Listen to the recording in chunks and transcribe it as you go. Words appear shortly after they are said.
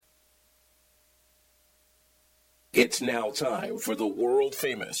It's now time for the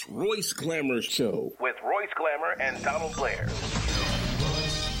world-famous Royce Glamour Show with Royce Glamour and Donald Blair.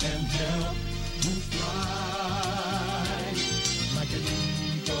 And help you fly like an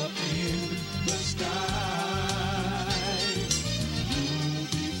eagle in the sky. You'll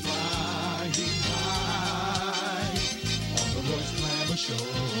be flying high on the Royce Glamour Show.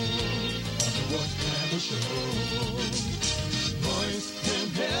 On the Royce Glamour Show. Royce can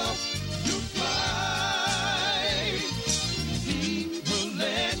help you fly.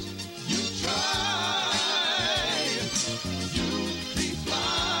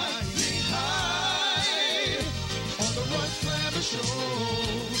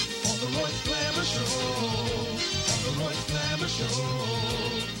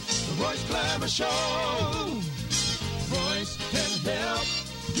 The Royce Glamour Show. Royce can help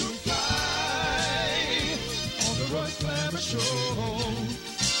you fly. On the Royce Glamour Show.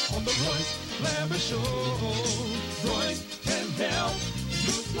 On the Royce Glamour Show. Royce can help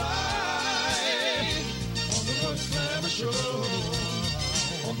you fly. On the Royce Glamour Show.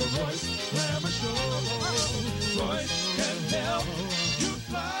 On the Royce Glamour Show. Royce can help you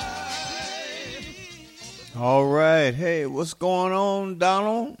fly. All right. Hey, what's going on,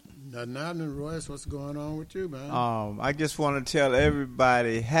 Donald? Nothing, Royce. What's going on with you, man? I just want to tell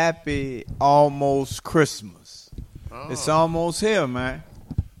everybody happy almost Christmas. Oh. It's almost here, man.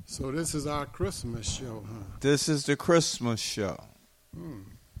 So this is our Christmas show, huh? This is the Christmas show.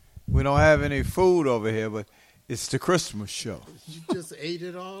 We don't have any food over here, but it's the Christmas show. You just ate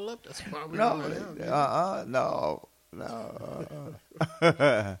it all up? That's why we No.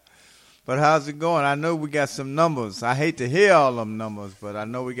 But how's it going? I know we got some numbers. I hate to hear all them numbers, but I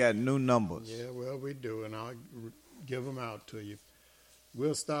know we got new numbers. Yeah, well, we do, and I'll give them out to you.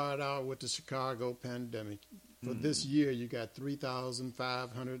 We'll start out with the Chicago pandemic. For this year, you got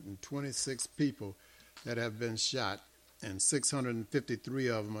 3,526 people that have been shot, and 653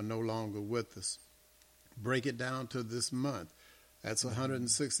 of them are no longer with us. Break it down to this month. That's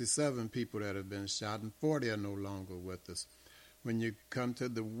 167 people that have been shot, and 40 are no longer with us. When you come to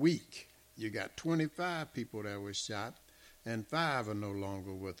the week, you got 25 people that were shot, and 5 are no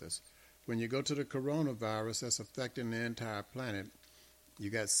longer with us. When you go to the coronavirus that's affecting the entire planet, you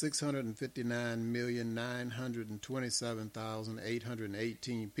got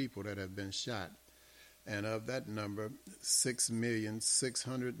 659,927,818 people that have been shot. And of that number,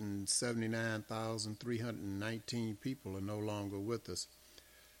 6,679,319 people are no longer with us.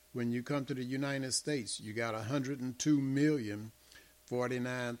 When you come to the United States, you got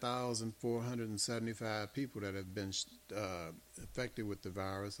 102,049,475 people that have been affected with the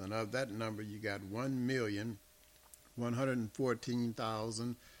virus. And of that number, you got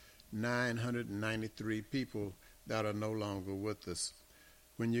 1,114,993 people that are no longer with us.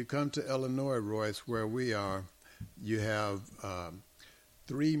 When you come to Illinois, Royce, where we are, you have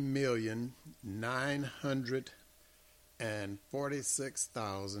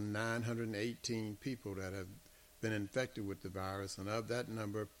 3,946,918 people that have been infected with the virus, and of that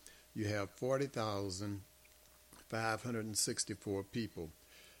number, you have 40,564 people.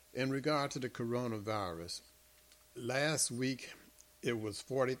 In regard to the coronavirus, last week it was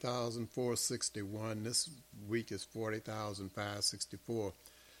 40,461. This week is 40,564.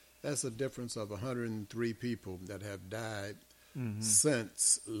 That's a difference of 103 people that have died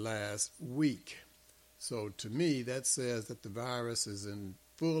since last week. So to me, that says that the virus is in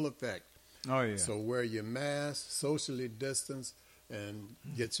full effect. Oh, yeah. So wear your mask, socially distance, and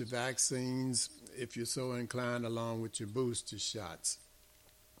get your vaccines if you're so inclined, along with your booster shots.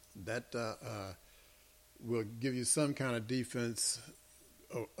 That will give you some kind of defense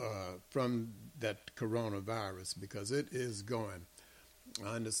from that coronavirus, because it is going.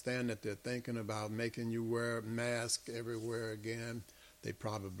 I understand that they're thinking about making you wear a mask everywhere again. They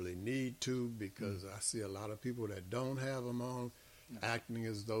probably need to, because I see a lot of people that don't have them on acting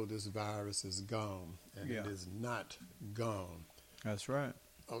as though this virus is gone, and it is not gone. That's right.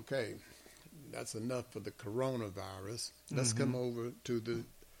 Okay, that's enough for the coronavirus. Let's come over to the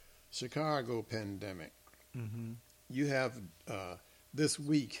Chicago pandemic. You have this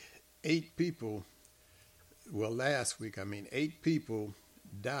week 8 people, well, last week, 8 people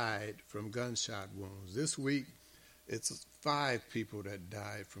died from gunshot wounds. This week, it's 5 people that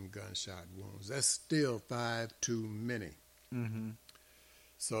died from gunshot wounds. That's still 5 too many.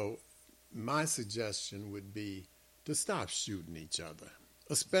 So my suggestion would be to stop shooting each other,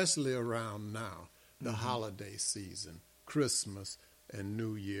 especially around now, the holiday season, Christmas and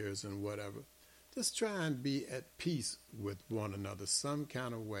New Year's and whatever. Just try and be at peace with one another some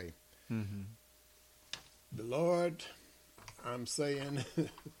kind of way. The Lord, I'm saying,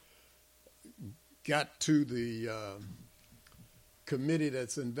 got to the committee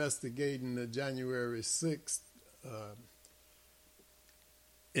that's investigating the January 6th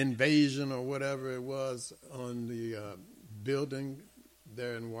invasion or whatever it was on the building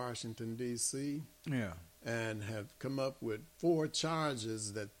there in Washington, D.C. Yeah. And have come up with 4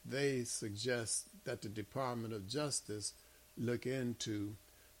 charges that they suggest that the Department of Justice look into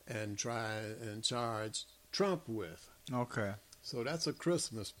and try and charge Trump with. Okay. So that's a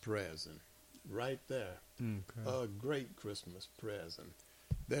Christmas present right there. Okay. A great Christmas present.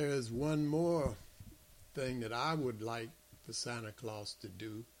 There is one more thing that I would like for Santa Claus to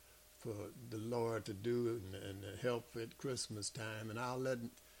do, for the Lord to do and to help at Christmas time, and I'll let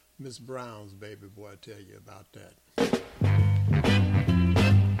Miss Brown's baby boy tell you about that.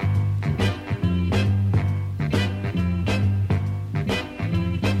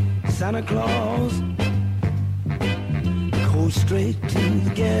 Santa Claus goes straight to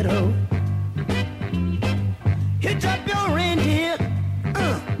the ghetto. Hitch up your reindeer,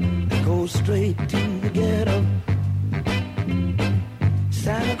 go straight to the ghetto.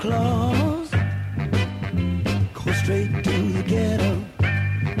 Santa Claus go straight to the ghetto.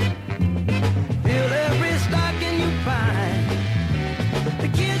 Fill every stocking you find. The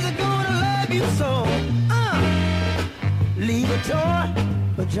kids are gonna love you so. Leave a toy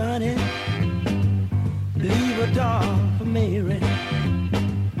for Johnny, leave a doll for Mary,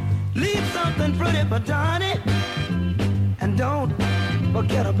 leave something pretty for Johnny, and don't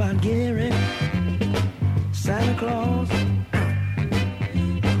forget about Gary. Santa Claus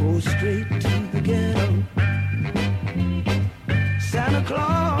goes straight to the ghetto. Santa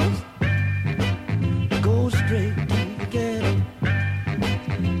Claus goes straight to the ghetto.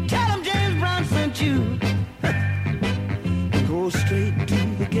 Tell him James Brown sent you. Go straight to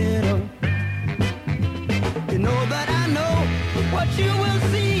the ghetto. You know that I know what you will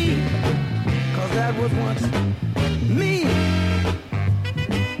see, 'cause that was once me.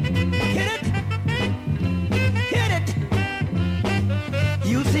 Hit it, hit it.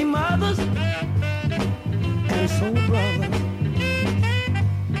 You see mothers and soul brothers.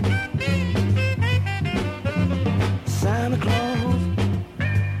 Santa Claus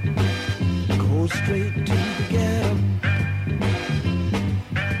goes straight to the ghetto.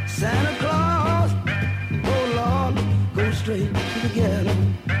 Santa Claus, oh Lord, go straight to the ghetto.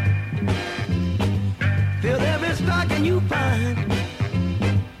 Fill every stocking you find.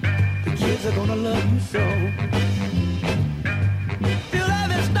 The kids are gonna love you so. Fill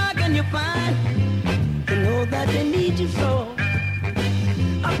every stocking you find. You know that they need you so.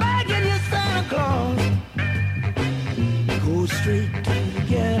 I'm begging you, Santa Claus, go straight to the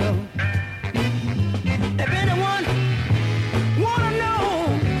ghetto. If anyone wanna know,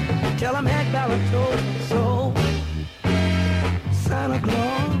 tell him Hank Barrett told me so. Santa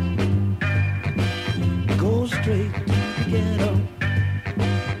Claus goes straight to the ghetto.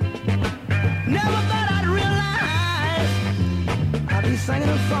 Never thought I'd realize I'd be singing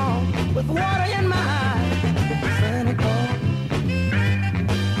a song with water in my eyes. Santa Claus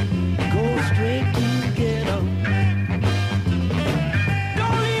goes straight to the ghetto.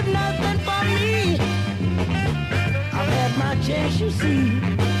 Don't leave nothing for me. I've had my chance, you see.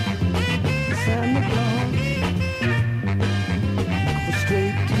 Santa Claus goes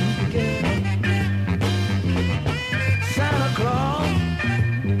straight to the ghetto. Santa Claus,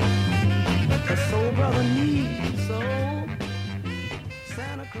 a soul brother needs so.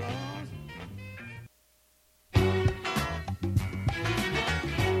 Santa Claus.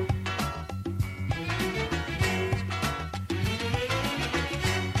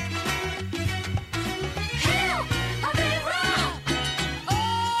 Help! I've been wrong.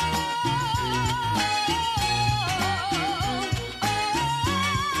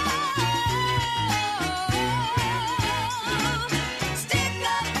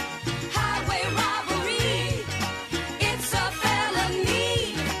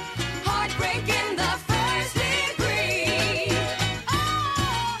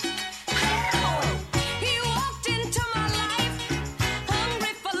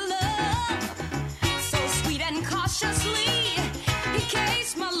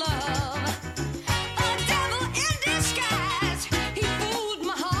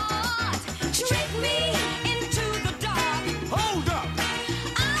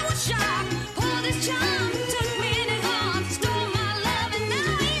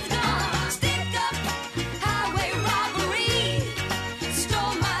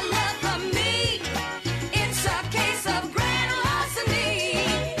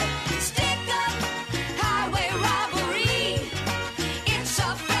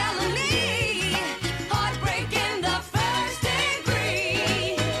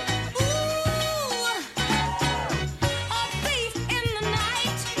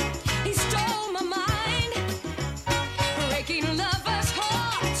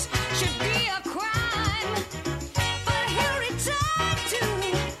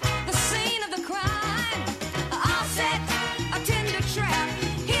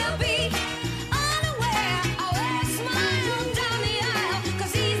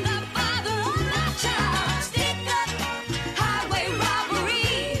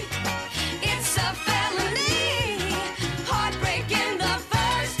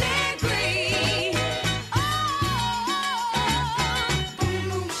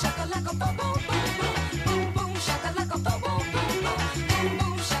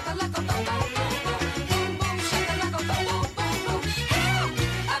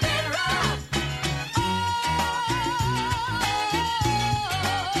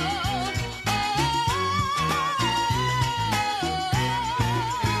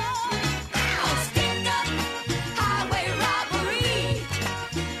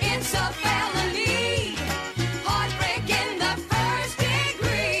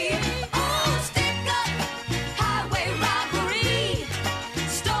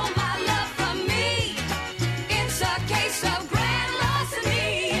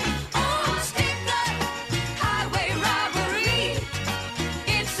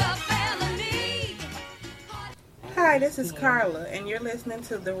 this is Carla, and you're listening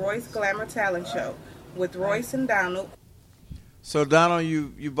to the Royce Glamour Talent Show with Royce and Donald. So, Donald,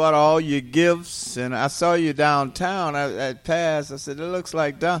 you bought all your gifts, and I saw you downtown at Pass. I said, it looks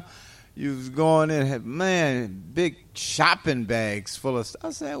like you was going in, had, man, big shopping bags full of stuff.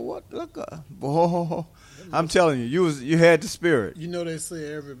 I said, what? Look, whoa. I'm telling you, you had the spirit. You know, they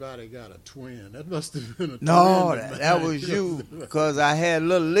say everybody got a twin. That must have been a twin. No, that was you, because I had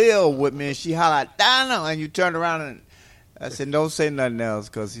little Lil with me, and she hollered, Donald, and you turned around, and I said, don't say nothing else,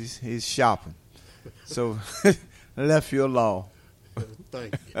 because he's shopping. So I left you alone.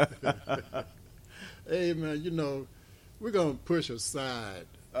 Thank you. Hey, man, you know, we're going to push aside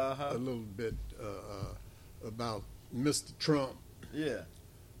a little bit about Mr. Trump. Yeah.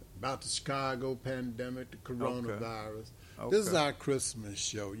 About the Chicago pandemic, the coronavirus. Okay. This is our Christmas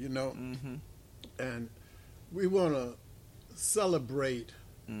show, you know. Mm-hmm. And we want to celebrate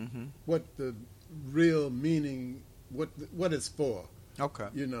what the real meaning, what it's for. Okay.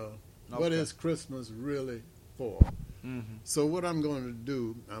 You know, Okay. what is Christmas really for? Mm-hmm. So what I'm going to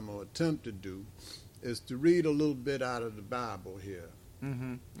do, I'm going to attempt to do, is to read a little bit out of the Bible here,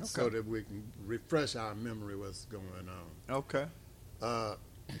 Mm-hmm. Okay. so that we can refresh our memory what's going on. Okay.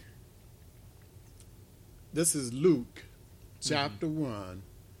 This is Luke, chapter 1,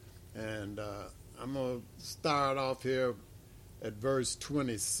 and I'm going to start off here at verse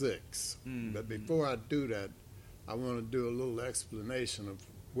 26. Mm-hmm. But before I do that, I want to do a little explanation of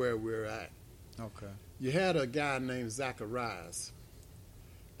where we're at. Okay. You had a guy named Zacharias,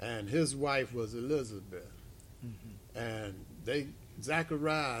 and his wife was Elizabeth. Mm-hmm. And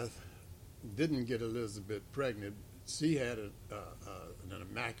Zacharias didn't get Elizabeth pregnant. She had an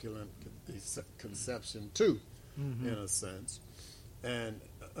immaculate conception too, in a sense. And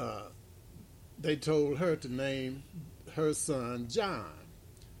they told her to name her son John.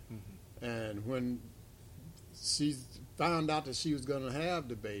 Mm-hmm. And when she found out that she was going to have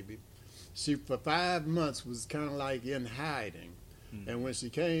the baby, she for 5 months was kind of like in hiding. Mm-hmm. And when she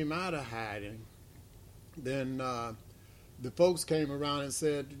came out of hiding, then the folks came around and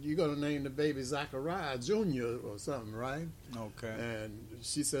said, you're going to name the baby Zachariah Jr. or something, right? Okay. And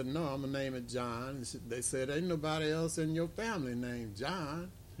she said, no, I'm going to name it John. And they said, ain't nobody else in your family named John.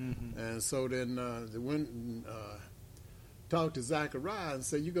 Mm-hmm. And so then they went and talked to Zachariah and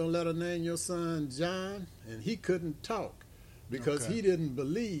said, you going to let her name your son John? And he couldn't talk because he didn't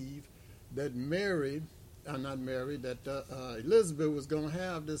believe that that Elizabeth was going to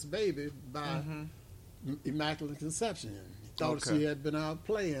have this baby by immaculate conception. He thought she had been out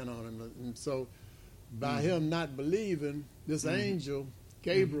playing on him. And so by him not believing, this angel,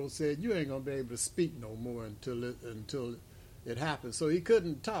 Gabriel, said, you ain't going to be able to speak no more until it happened. So he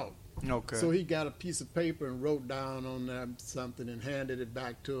couldn't talk. Okay. So he got a piece of paper and wrote down on that something and handed it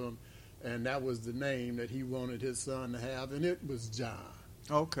back to him. And that was the name that he wanted his son to have, and it was John.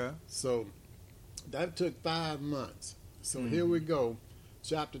 Okay. So that took 5 months. So here we go.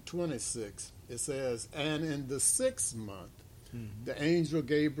 Chapter 26. It says, and in the 6th month, the angel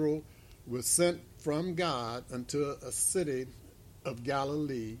Gabriel was sent from God unto a city of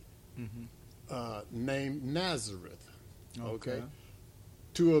Galilee named Nazareth. Okay.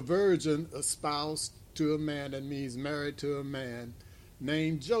 To a virgin espoused to a man, that means married to a man,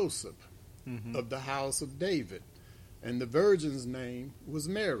 named Joseph of the house of David. And the virgin's name was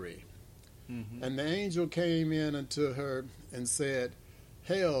Mary. And the angel came in unto her and said,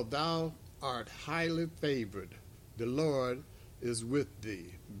 hail, thou art highly favored. The Lord is with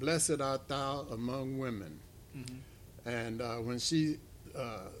thee. Blessed art thou among women. And when she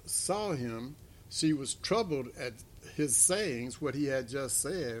saw him, she was troubled at his sayings, what he had just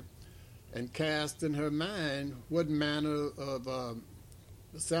said, and cast in her mind what manner of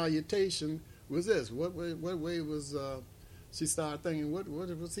salutation was this. What way was... she started thinking, what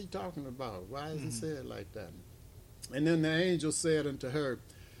was he talking about? Why is he said like that? And then the angel said unto her,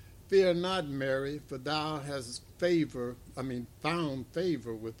 fear not, Mary, for thou hast found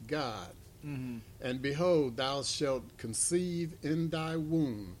favor with God. And behold, thou shalt conceive in thy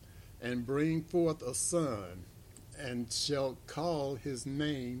womb, and bring forth a son, and shalt call his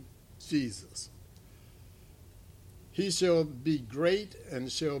name Jesus. He shall be great, and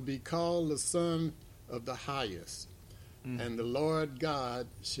shall be called the Son of the Highest. And the Lord God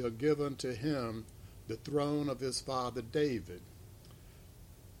shall give unto him the throne of his father David.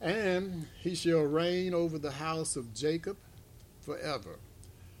 And he shall reign over the house of Jacob forever.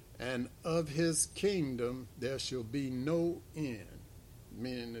 And of his kingdom there shall be no end.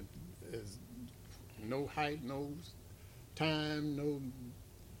 Meaning that there's no height, no time, no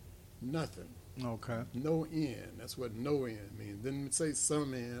nothing. Okay. No end. That's what no end means. Didn't say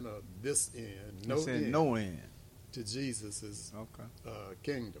some end or this end. No It said end. no end. to Jesus'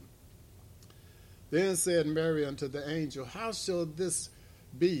 kingdom. Then said Mary unto the angel, how shall this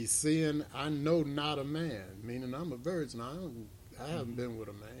be, seeing I know not a man? Meaning I'm a virgin, I haven't been with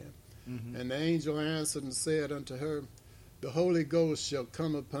a man. Mm-hmm. And the angel answered and said unto her, the Holy Ghost shall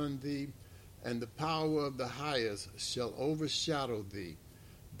come upon thee, and the power of the highest shall overshadow thee.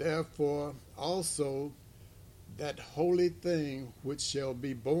 Therefore also that holy thing which shall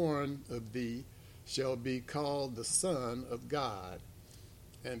be born of thee shall be called the Son of God.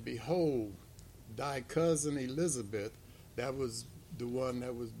 And behold, thy cousin Elizabeth, that was the one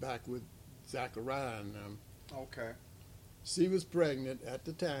that was back with Zachariah and them. Okay. She was pregnant at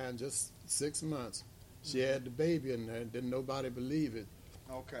the time, just 6 months. She had the baby in there. Didn't nobody believe it.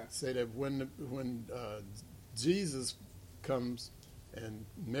 Okay. Say that when Jesus comes and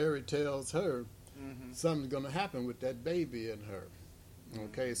Mary tells her something's going to happen with that baby in her.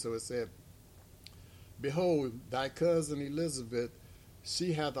 Okay, so it said, behold, thy cousin Elizabeth,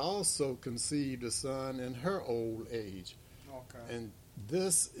 she hath also conceived a son in her old age. Okay. And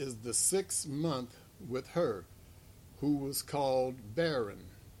this is the 6th month with her, who was called barren,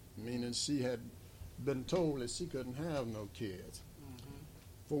 meaning she had been told that she couldn't have no kids.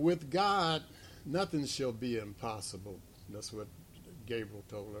 For with God, nothing shall be impossible. That's what Gabriel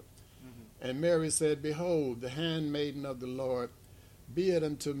told her. And Mary said, behold, the handmaiden of the Lord, be it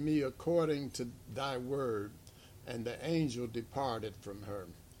unto me according to thy word. And the angel departed from her.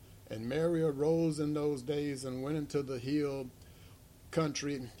 And Mary arose in those days and went into the hill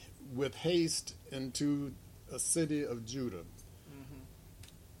country with haste into a city of Judah.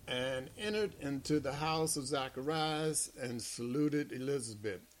 And entered into the house of Zacharias and saluted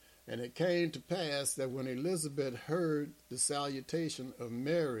Elizabeth. And it came to pass that when Elizabeth heard the salutation of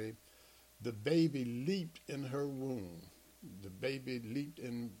Mary, the baby leaped in her womb. The baby leaped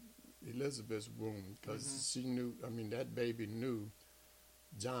in Elizabeth's womb because she knew, that baby knew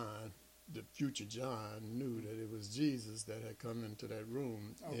John, the future John, knew that it was Jesus that had come into that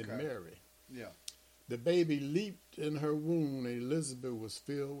room in Mary. Yeah. The baby leaped in her womb, and Elizabeth was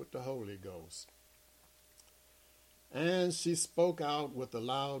filled with the Holy Ghost. And she spoke out with a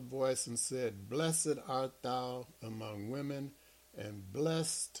loud voice and said, blessed art thou among women, and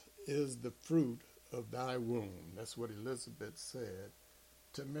blessed is the fruit of thy womb. That's what Elizabeth said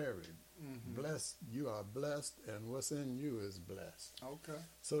to Mary. Blessed, you are blessed, and what's in you is blessed. Okay.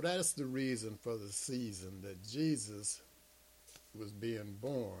 So that's the reason for the season, that Jesus was being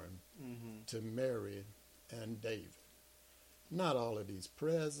born to Mary and David. Not all of these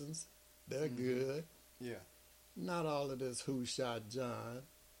presents, they're good. Yeah. Not all of this who shot John.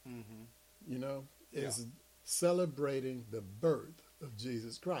 It's celebrating the birth of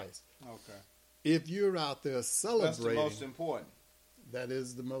Jesus Christ. Okay. If you're out there celebrating, that's the most important. That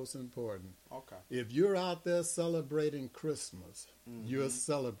is the most important. Okay. If you're out there celebrating Christmas, you're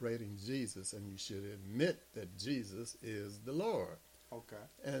celebrating Jesus, and you should admit that Jesus is the Lord. Okay.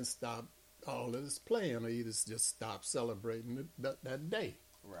 And stop all of this playing, or either just stop celebrating that day.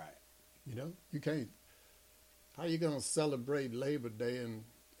 Right. You can't. How you going to celebrate Labor Day and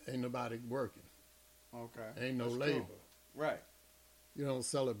ain't nobody working? Okay. Ain't no labor. True. Right. You don't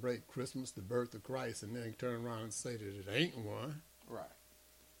celebrate Christmas, the birth of Christ, and then turn around and say that it ain't one. Right.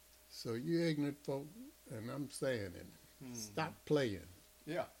 So you ignorant folk, and I'm saying it, stop playing.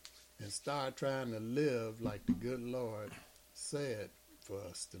 Yeah. And start trying to live like the good Lord said for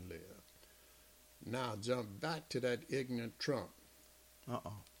us to live. Now jump back to that ignorant Trump.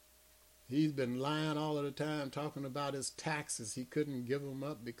 He's been lying all of the time, talking about his taxes. He couldn't give them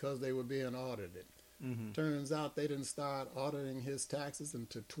up because they were being audited. Turns out they didn't start auditing his taxes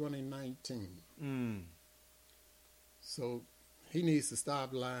until 2019. So he needs to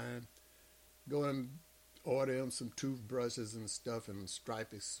stop lying, go and order him some toothbrushes and stuff and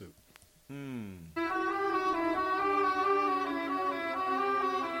stripe his suit.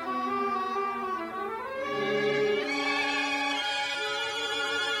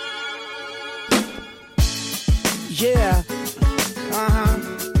 Yeah.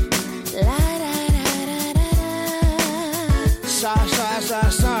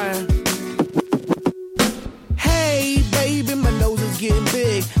 Sorry. Hey, baby, my nose is getting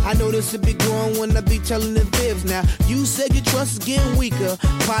big. I know this will be growing when I be telling the fibs. Now, you said your trust is getting weaker.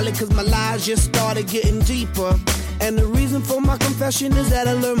 Probably because my lies just started getting deeper. And the reason for my confession is that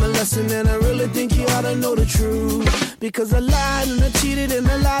I learned my lesson, and I really think you ought to know the truth. Because I lied and I cheated and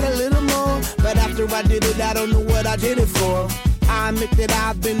I lied a little more. But after I did it, I don't know what I did it for. I admit that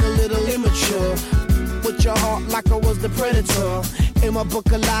I've been a little immature. with your heart like I was the predator. In my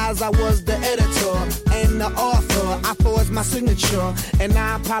book of lies, I was the editor and the author. I forged my signature, and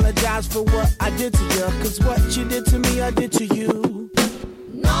I apologize for what I did to you. Cause what you did to me, I did to you.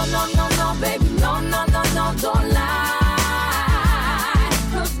 No, no, no, no, baby, no, no, no, no, don't lie.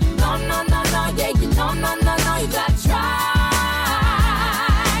 No, no, no, no, yeah, you no, no, no, no, you gotta try.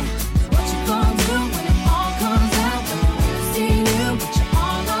 What you gonna do when it all comes out? When you see you, but you're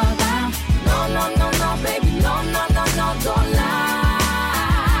all about. No, no, no, no, baby, no, no, no, no, don't lie.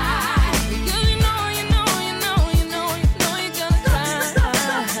 Because you know you're gonna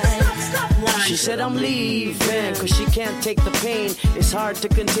cry. She said I'm leaving, cause she can't take the pain. It's hard to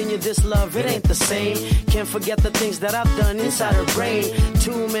continue this love, it ain't the same. Can't forget the things that I've done inside her brain.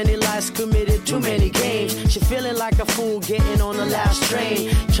 Too many lies committed, too many games. She feeling like a fool getting on the last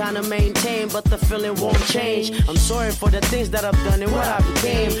train. Trying to maintain, but the feeling won't change. I'm sorry for the things that I've done and what I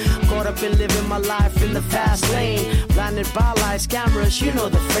became. Caught up in living my life in the fast lane. Blinded by lights, cameras, you know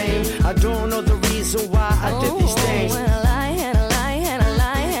the fame. I don't know the reason why I did these things. And a lie, and a lie, and a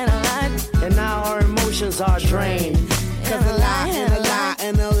lie, and a lie. And now our emotions are drained. Cause a lie and a lie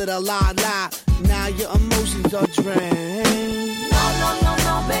and a little lie. Now your emotions are drained. No, no, no,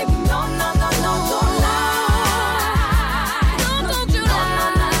 no, baby, no, no, no, no, don't lie. No, don't you lie. No,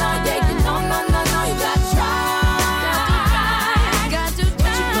 no, no, yeah, you no, no, no, no, you gotta try. Got to try.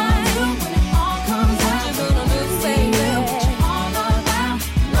 What you gonna do when it all comes out? What you gonna do, baby? What you all about?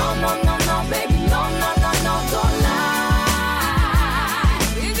 No, no, no, no, baby, no, no, no, no, don't lie.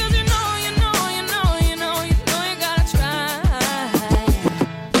 Because you know you gotta try.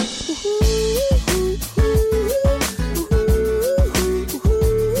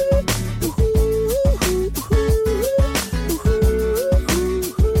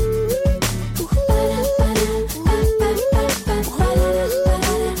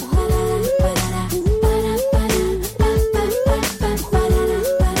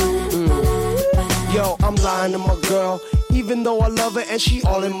 Yo, I'm lying to my girl, even though I love her and she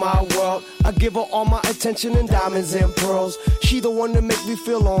all in my world. I give her all my attention and diamonds and pearls. She the one that make me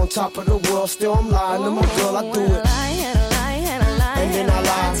feel on top of the world. Still I'm lying to my girl, I do it. And then I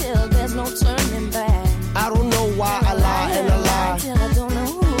lie till there's no turning back. I don't know why I lie and I lie. Till I don't know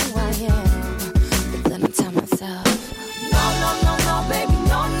who I am. But let me tell myself, no, no, no, no, baby,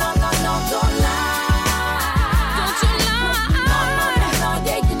 no, no, no, no, don't lie. Don't you lie. No, no, no, no,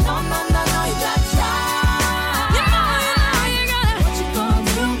 yeah, you no, no, no, no, you gotta try. You gotta. What you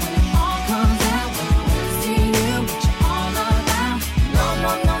gonna do when it all comes out? When you see you, what you all about? No,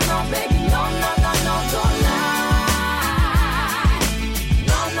 no, no, no, baby, no, no, no, no, don't lie.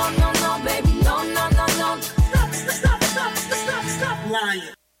 No, no, no, no, baby, no, no, no, no. Stop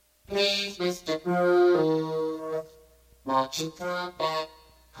lying. Please, Mr. Groove, won't you come back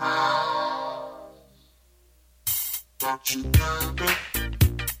home? Won't you come back?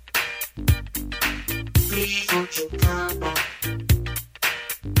 Please, won't you come back?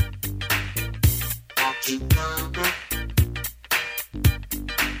 Won't you come back?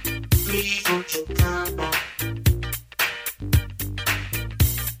 Please, won't you come back?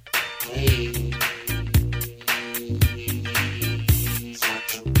 Hey.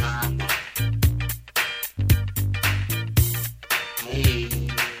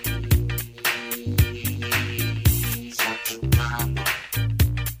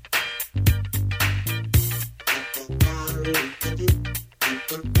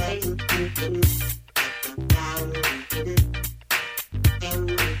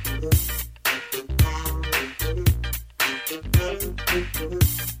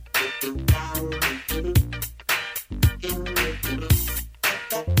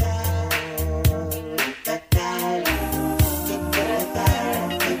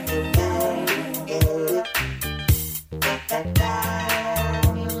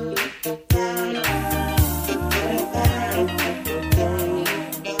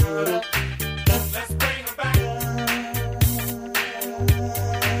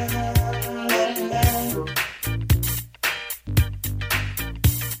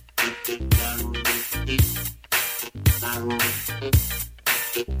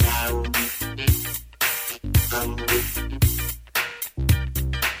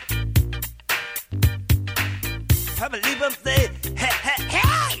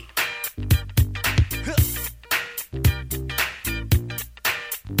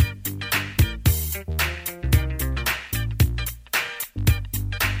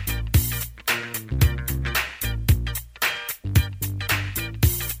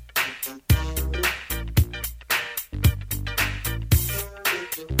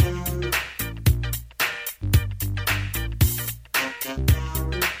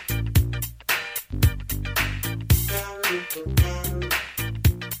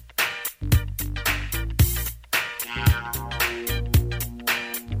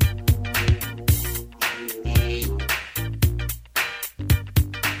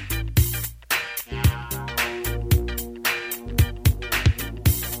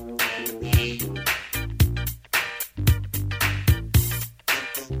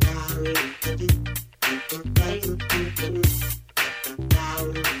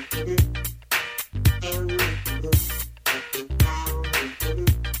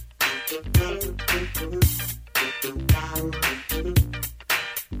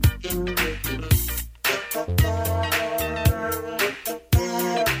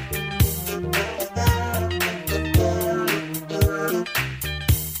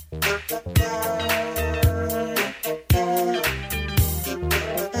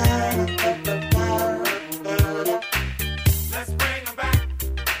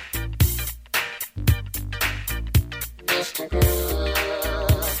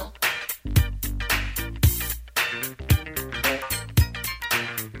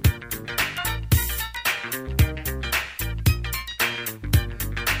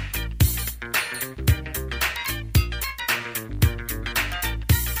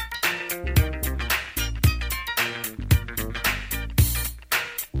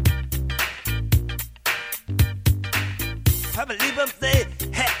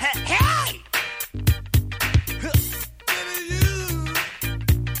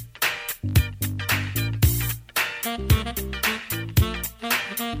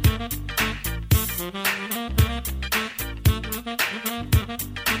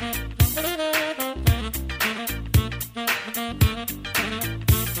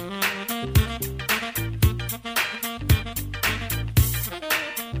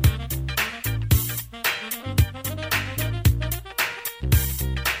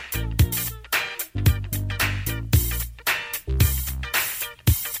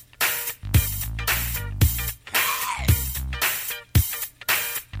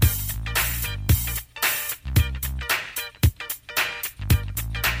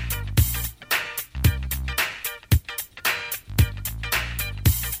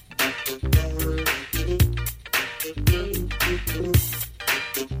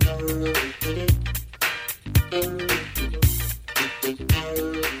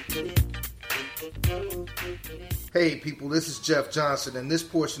 Hey people, this is Jeff Johnson, and this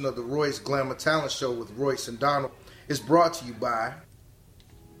portion of the Royce Glamour Talent Show with Royce and Donald is brought to you by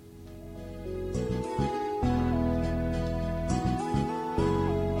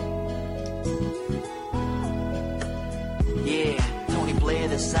Tony Blair,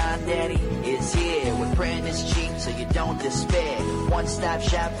 the sign daddy, is here with print is cheap so you don't despair. One-stop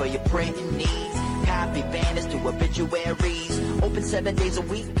shop for your printing needs. Copy banners to obituaries. Open 7 days a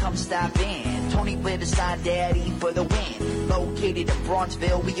week, come stop in. Tony Blair, the sign daddy for the win. Located in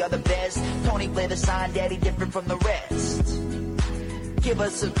Bronxville, we are the best. Tony Blair, the sign daddy, different from the rest. Give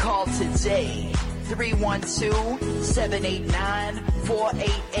us a call today.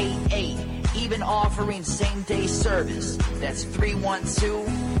 312-789-4888. Even offering same-day service. That's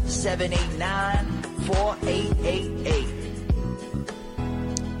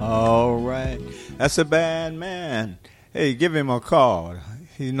 312-789-4888. All right. That's a bad man. Hey, give him a call.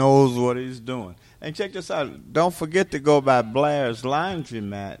 He knows what he's doing. And check this out. Don't forget to go by Blair's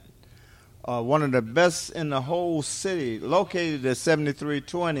Laundromat. One of the best in the whole city, located at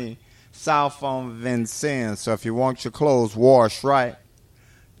 7320 South on Vincennes. So if you want your clothes washed right,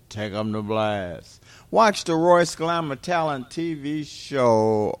 take them to Blair's. Watch the Royce Glamour Talent TV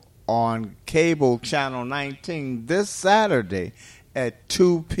show on cable channel 19 this Saturday at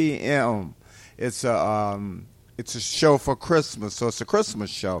 2 p.m. It's a show for Christmas, so it's a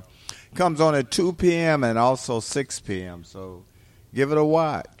Christmas show. Comes on at 2 p.m. and also 6 p.m. So give it a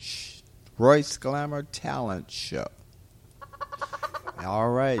watch. Royce Glamour Talent Show. All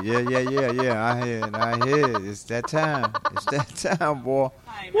right, yeah. I hear it. It's that time. Boy.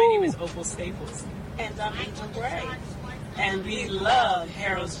 Hi, my name is Opal Staples, and I'm Angel Gray, and we love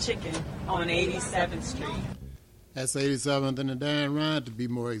Harold's Chicken on 87th Street. That's 87th and the Dan Ryan, to be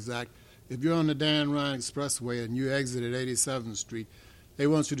more exact. If you're on the Dan Ryan Expressway and you exit at 87th Street, they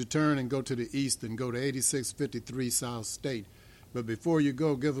want you to turn and go to the east and go to 8653 South State. But before you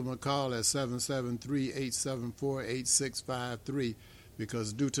go, give them a call at 773-874-8653.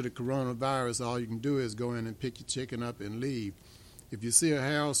 Because due to the coronavirus, all you can do is go in and pick your chicken up and leave. If you see a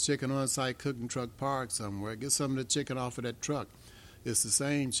Harold's Chicken on-site cooking truck parked somewhere, get some of the chicken off of that truck. It's the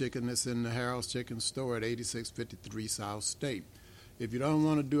same chicken that's in the Harold's Chicken store at 8653 South State. If you don't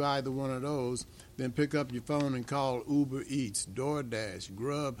want to do either one of those, then pick up your phone and call Uber Eats, DoorDash,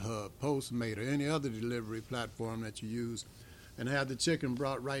 Grubhub, Postmate, or any other delivery platform that you use, and have the chicken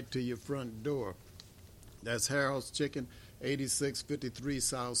brought right to your front door. That's Harold's Chicken, 8653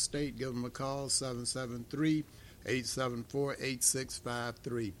 South State. Give them a call,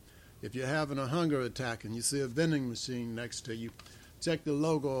 773-874-8653. If you're having a hunger attack and you see a vending machine next to you, check the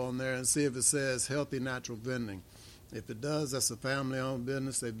logo on there and see if it says Healthy Natural Vending. If it does, that's a family-owned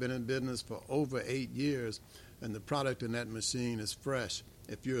business. They've been in business for over 8 years, and the product in that machine is fresh.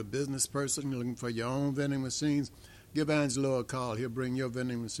 If you're a business person looking for your own vending machines, give Angelo a call. He'll bring your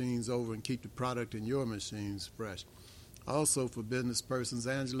vending machines over and keep the product in your machines fresh. Also, for business persons,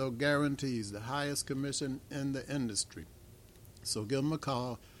 Angelo guarantees the highest commission in the industry. So give him a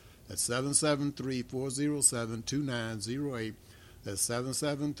call at 773-407-2908. That's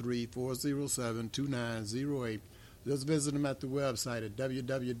 773-407-2908. Just visit him at the website at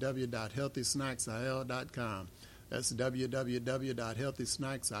www.healthysnacksil.com. That's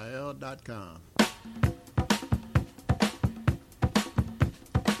www.healthysnacksil.com.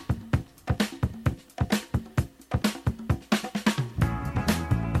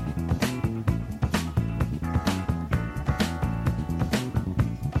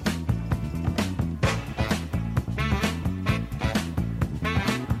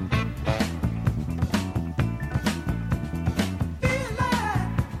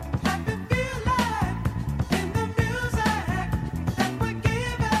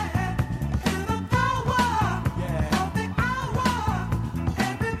 Power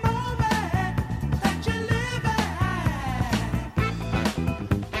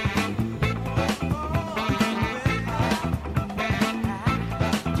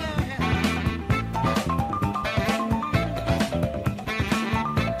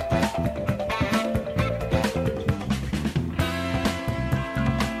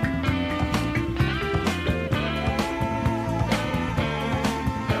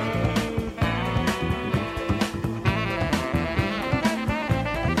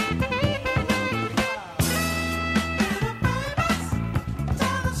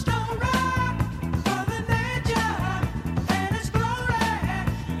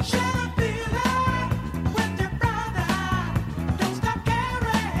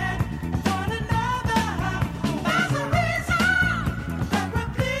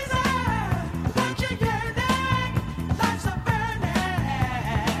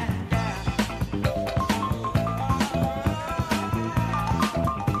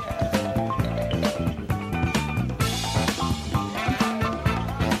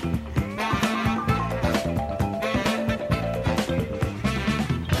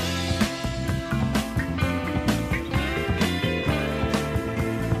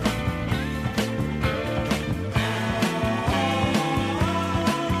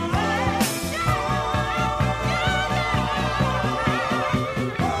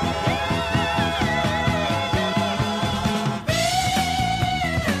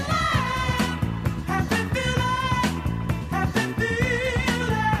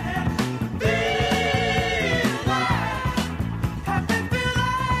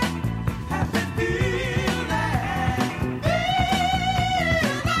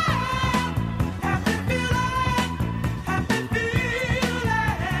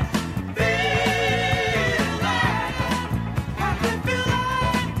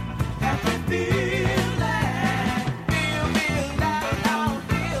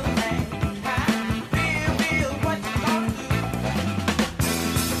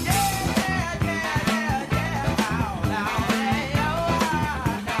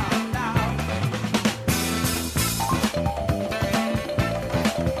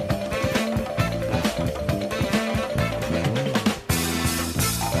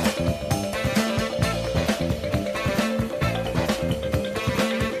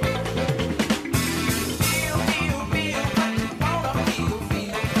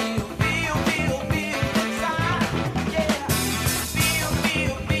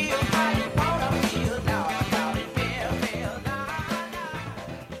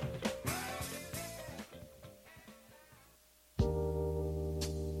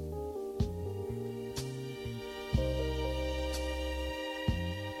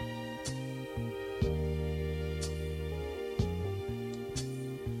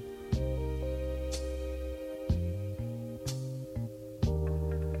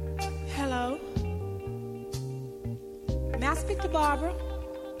speak to Barbara?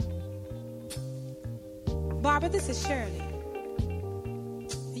 Barbara, this is Shirley.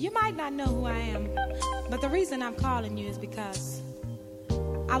 You might not know who I am, but the reason I'm calling you is because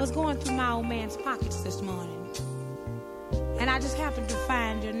I was going through my old man's pockets this morning, and I just happened to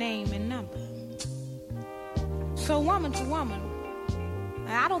find your name and number. So woman to woman,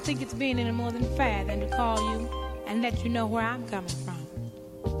 I don't think it's being any more than fair than to call you and let you know where I'm coming from.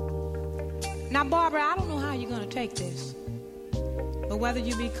 Now, Barbara, I don't know how you're going to take this, but whether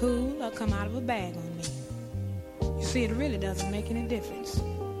you be cool or come out of a bag on me, you see, it really doesn't make any difference.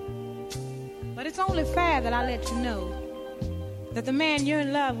 But it's only fair that I let you know that the man you're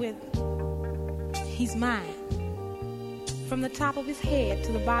in love with, he's mine. From the top of his head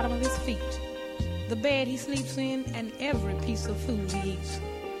to the bottom of his feet, the bed he sleeps in, and every piece of food he eats.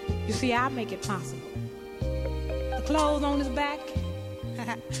 You see, I make it possible. The clothes on his back,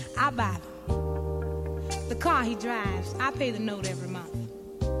 I buy them. The car he drives, I pay the note every month.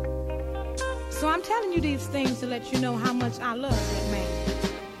 So I'm telling you these things to let you know how much I love that man.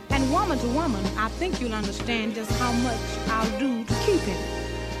 And woman to woman, I think you'll understand just how much I'll do to keep him.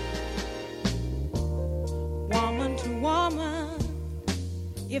 Woman to woman,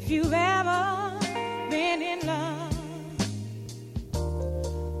 if you've ever been in love,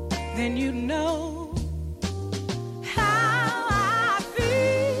 then you know how I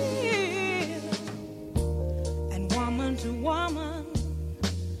feel. And woman to woman,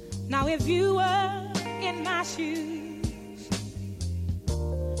 now if you were in my shoes,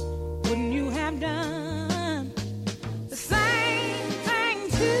 wouldn't you have done the same thing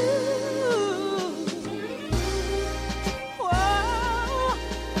too? Whoa,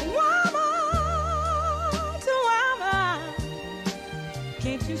 woman to woman,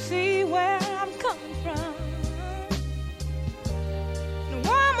 can't you see where I'm coming from?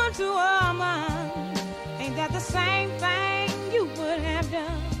 Woman to woman, ain't that the same thing you would have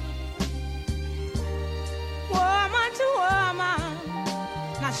done? Woman to woman,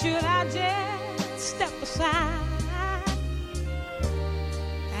 now should I just step aside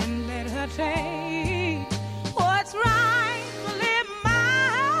and let her take what's rightfully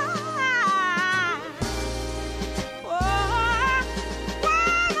mine? Oh,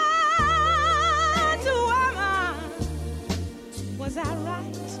 woman to woman, was I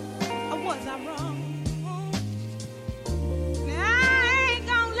right or was I wrong? Now I ain't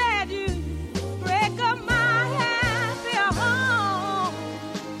gonna let you break up my happy home.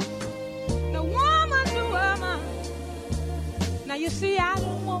 Now woman to woman, now you see I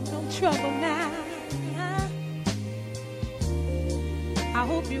don't want no trouble now. I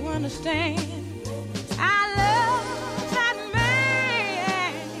hope you understand. I love that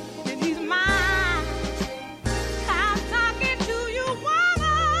man, and he's mine. I'm talking to you,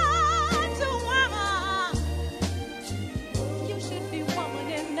 woman to woman. You should be woman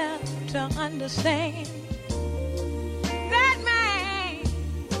enough to understand. That man,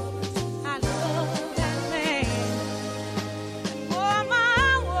 I love that man.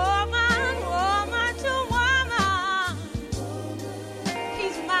 Woman, woman, woman to woman,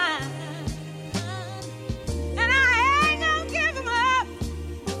 he's mine. And I ain't gonna give him up.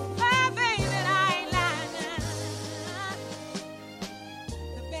 Oh, baby, I ain't lying now.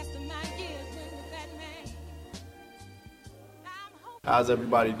 The best of my years went with that man. How's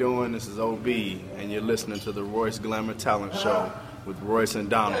everybody doing? This is OB, and you're listening to the Royce Glamour Talent Show with Royce and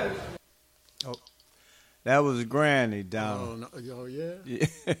Donald. Oh, that was Granny, Donald. Oh, yeah?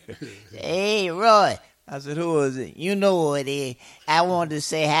 Hey, Roy. I said, who is it? You know who it is. I wanted to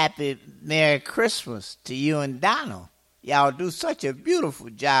say happy Merry Christmas to you and Donald. Y'all do such a beautiful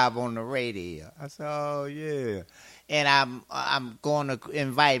job on the radio. I said, oh, yeah. And I'm going to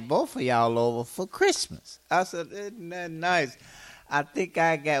invite both of y'all over for Christmas. I said, isn't that nice? I think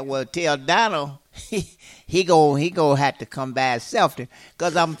I got, well, tell Donald he go have to come by himself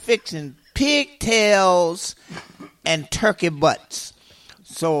because I'm fixing pigtails and turkey butts.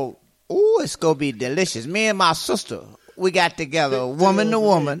 So, it's going to be delicious. Me and my sister, we got together, woman to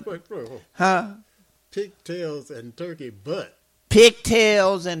woman. Huh? Pigtails and turkey butt.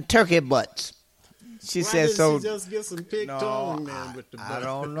 Pigtails and turkey butts. She said so. She just get some pig tongue man with the butt? I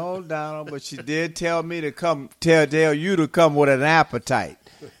don't know, Donald, but she did tell me to come, tell you to come with an appetite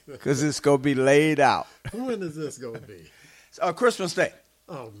because it's going to be laid out. When is this going to be? Christmas Day.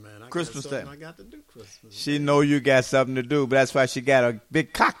 Oh, man. Christmas Day. I got to do Christmas. She know you got something to do, but that's why she got a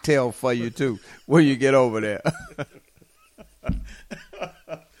big cocktail for you, too, when you get over there.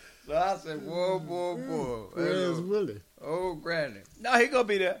 So I said, whoa. Where's Willie? Oh, Granny. No, he going to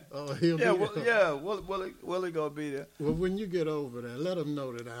be there. Oh, he'll be there? Yeah, Willie going to be there. Well, when you get over there, let him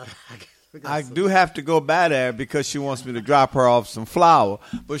know that I do have to go by there because she wants me to drop her off some flour,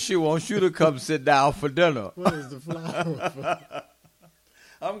 but she wants you to come sit down for dinner. What is the flour for?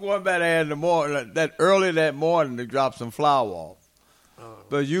 I'm going by there in the morning, early that morning to drop some flour off.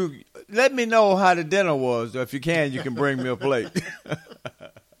 But you let me know how the dinner was. If you can bring me a plate.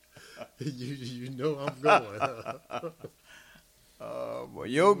 you know I'm going. Oh, boy,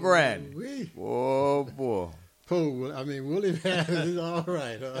 your granny. Oh, boy. Poor, Willie Van is all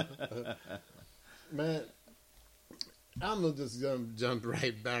right. Man, I'm going to just jump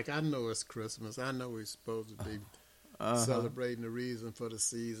right back. I know it's Christmas. I know we're supposed to be celebrating the reason for the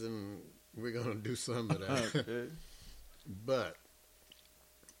season. We're going to do some of that. Okay. But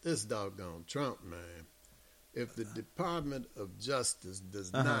this doggone Trump, man, if the Department of Justice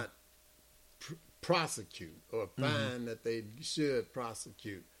does not prosecute or find that they should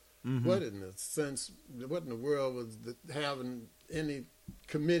prosecute, what in the world was having any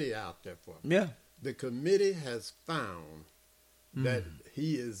committee out there for? Yeah. The committee has found that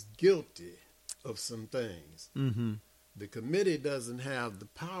he is guilty of some things. The committee doesn't have the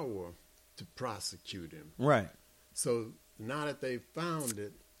power to prosecute him. Right. So now that they found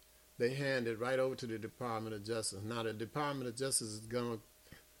it, they hand it right over to the Department of Justice. Now the Department of Justice is going to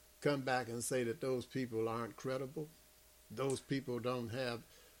come back and say that those people aren't credible. Those people don't have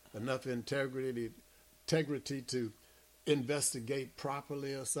enough integrity to investigate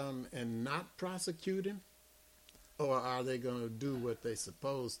properly or something and not prosecute him? Or are they going to do what they're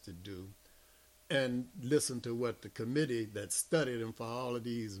supposed to do and listen to what the committee that studied him for all of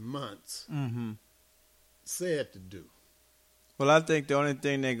these months said to do? Well, I think the only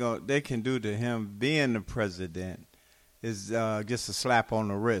thing they can do to him being the president is just a slap on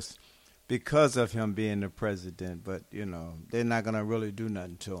the wrist because of him being the president. But, they're not going to really do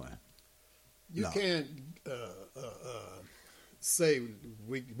nothing to him. You can't say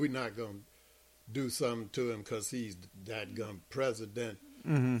we're not going to do something to him because he's that gun president.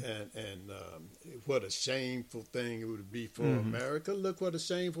 And what a shameful thing it would be for America. Look what a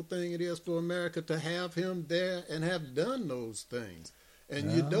shameful thing it is for America to have him there and have done those things.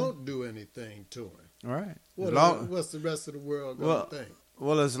 And you don't do anything to him. Right. What's the rest of the world going to think?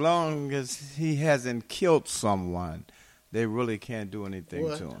 Well, as long as he hasn't killed someone, they really can't do anything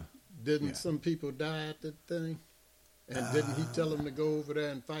to him. Didn't some people die at that thing? And didn't he tell them to go over there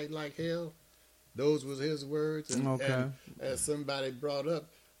and fight like hell? Those was his words. And as somebody brought up,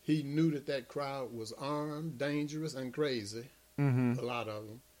 he knew that crowd was armed, dangerous, and crazy. A lot of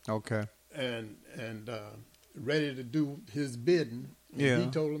them. Okay. And ready to do his bidding. And he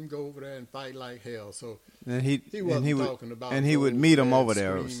told them to go over there and fight like hell. So he wasn't talking about. And he would meet him over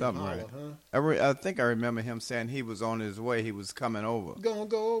there or something, holler, right? I think I remember him saying he was on his way. He was coming over. Gonna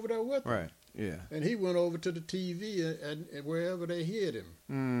go over there with him. Right. Yeah. And he went over to the TV and wherever they hid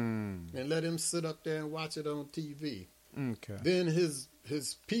him, and let him sit up there and watch it on TV. Okay. Then his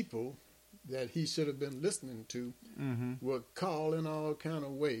people that he should have been listening to were calling all kind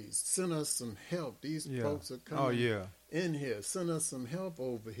of ways. Send us some help. These folks are coming in here. Send us some help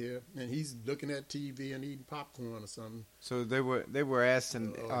over here. And he's looking at TV and eating popcorn or something. So they were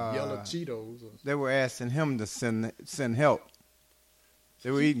asking yellow Cheetos. They were asking him to send help. They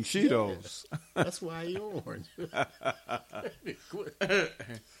were eating Cheetos. Yeah, that's why he orange.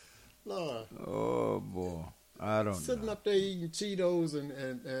 Lord. Oh boy, I don't know. Sitting up there eating Cheetos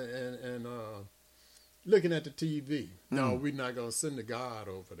and looking at the TV. No, we're not gonna send the God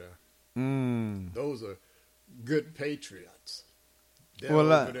over there. Those are good patriots. They're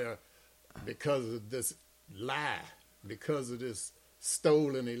over there because of this lie, because of this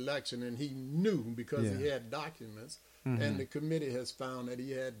stolen election, and he knew because he had documents. And the committee has found that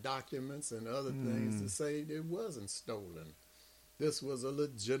he had documents and other things to say it wasn't stolen. This was a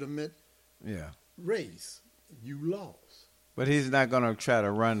legitimate race. You lost. But he's not going to try to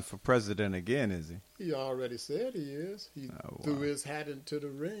run for president again, is he? He already said he is. He threw his hat into the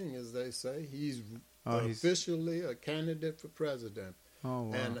ring, as they say. He's officially a candidate for president. Oh,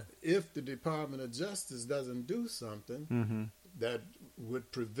 wow. And if the Department of Justice doesn't do something that would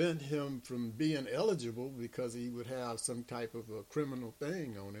prevent him from being eligible because he would have some type of a criminal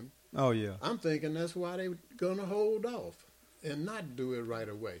thing on him. Oh, yeah. I'm thinking that's why they're going to hold off and not do it right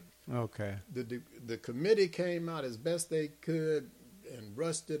away. Okay. The committee came out as best they could and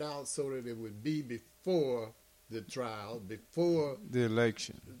rushed it out so that it would be before the trial, before the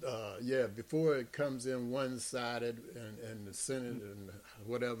election. Before it comes in one-sided and the Senate and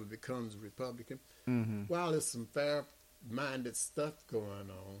whatever becomes Republican. While there's some fair-minded stuff going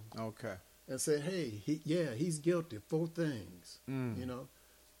on. Okay. And say, hey, he's guilty. 4 things.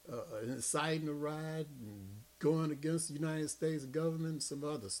 Inciting a riot, and going against the United States government and some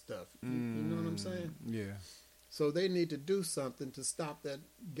other stuff. You know what I'm saying? Yeah. So they need to do something to stop that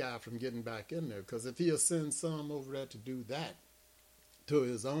guy from getting back in there. Because if he'll send some over there to do that to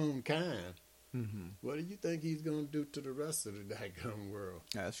his own kind, what do you think he's going to do to the rest of the daggone world?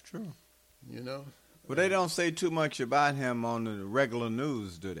 That's true. You know? Well, they don't say too much about him on the regular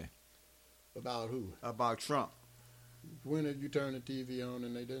news, do they? About who? About Trump. When did you turn the TV on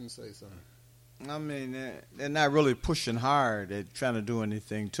and they didn't say something? I mean, they're not really pushing hard at trying to do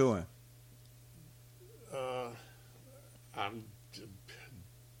anything to him.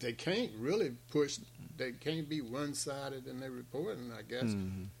 They can't really push. They can't be one-sided in their reporting, I guess.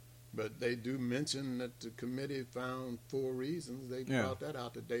 But they do mention that the committee found 4 reasons. They brought that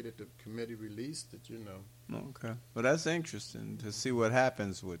out the day that the committee released it, you know. Okay. Well, that's interesting to see what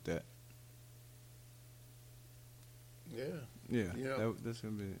happens with that. Yeah. Yeah. You know, That's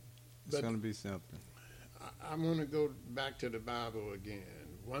going to be something. I'm going to go back to the Bible again,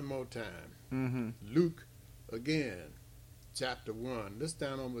 one more time. Luke, again, chapter 1. This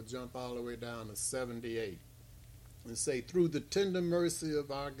time I'm going to jump all the way down to 78 and say, through the tender mercy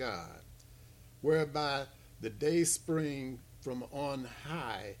of our God, whereby the day spring from on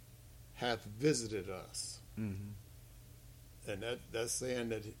high hath visited us. And that's saying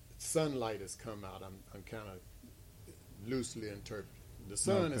that sunlight has come out. I'm kind of loosely interpreting. The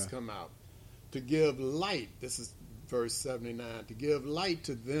sun has come out to give light. This is verse 79. To give light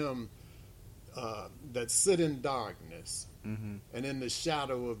to them that sit in darkness and in the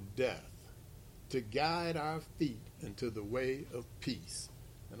shadow of death, to guide our feet into the way of peace.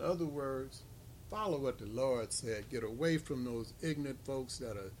 In other words, follow what the Lord said. Get away from those ignorant folks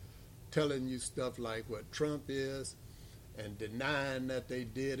that are telling you stuff like what Trump is and denying that they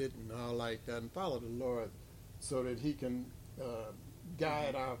did it and all like that. And follow the Lord so that he can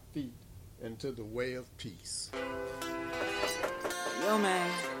guide our feet into the way of peace. Yo, man.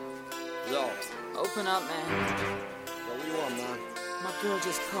 Yo. Open up, man. Yo, what you want, man? My girl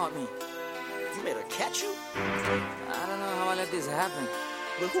just caught me. You made her catch you? I don't know how I let this happen.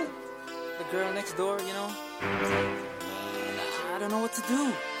 With who? The girl next door, you know? I don't know what to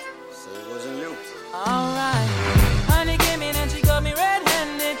do. So it wasn't you. Alright. Honey came in and she got me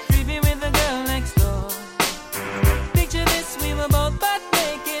red-handed, creepy with the girl next door. Picture this, we were both butt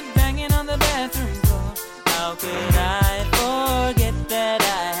naked, banging on the bathroom door. How could I forget that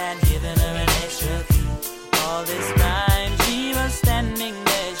I had given her an extra key? All this time she was standing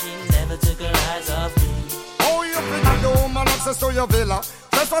there, she never took her eyes off me. Oh, you pretty the woman access to your villa.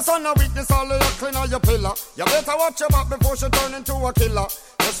 Trespass on a weakness, all of your clean on your pillar. You better watch your back before she turn into a killer.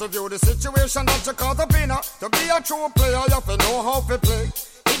 Just review the situation that you caught up in her. To be a true player, you have to know how to play.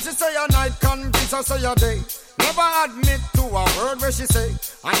 If she say a night, convince her say a day. Never admit to a word where she say.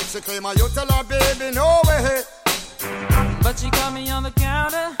 And if she claim her, you tell her, baby, no way. But she caught me on the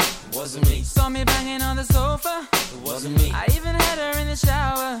counter. Wasn't me. Saw me banging on the sofa. It wasn't me. I even had her in the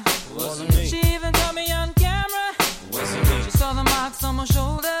shower. It wasn't me. She even caught me on camera. It wasn't me. She saw the marks on my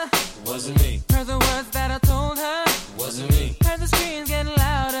shoulder. It wasn't me. Heard the words that I told her. It wasn't me. Heard the screams getting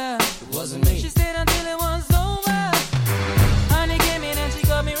louder. It wasn't me. She stayed until it was over. Honey came in and she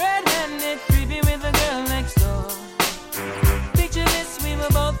got me red-handed, creepy with the girl next door. Picture this, we were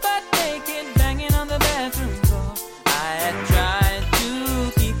both butt naked, banging on the bathroom door. I had tried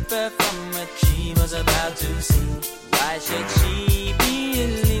to keep her from what she was about to see. Why should she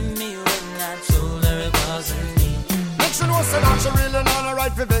believe me when I told her it wasn't me? Make sure know say that she really not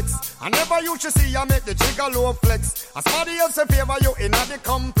alright for vex. I never used to see her make the trigger low flex. As somebody else in favor you in the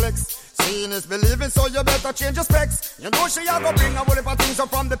complex. Seeing is believing, so you better change your specs. You know she a go bring a whole heap of things up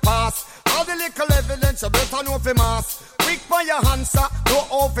from the past. All the little evidence you better know for mass. Quick for your answer, no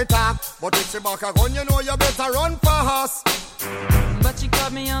off it talk. But if she back a gun, you know you better run fast. But she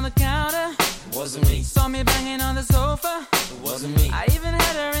caught me on the counter. It wasn't me. Saw me banging on the sofa. It wasn't me. I even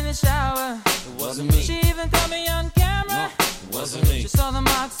had her in the shower. It wasn't me. She even caught me on camera. It wasn't me. She saw the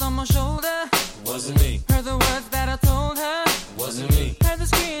marks on my shoulder. It wasn't me. Heard the words that I told her. It wasn't me. Heard the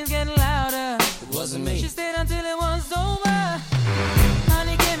screams getting louder. It wasn't me. She stayed until it was over.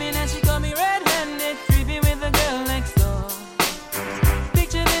 Honey came in and she got me red-handed, creepy with the girl next door.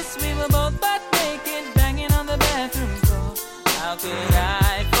 Picture this, we were both butt naked, banging on the bathroom door. How could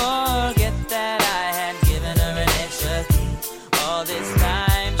I forget that I had given her an extra key? All this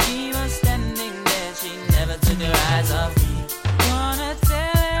time she was standing there, she never took her eyes off me. Gonna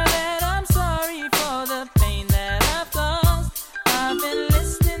tell her that I'm sorry for the pain that I've caused. I've been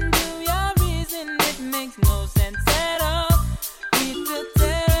listening to your reason, it makes no sense at all.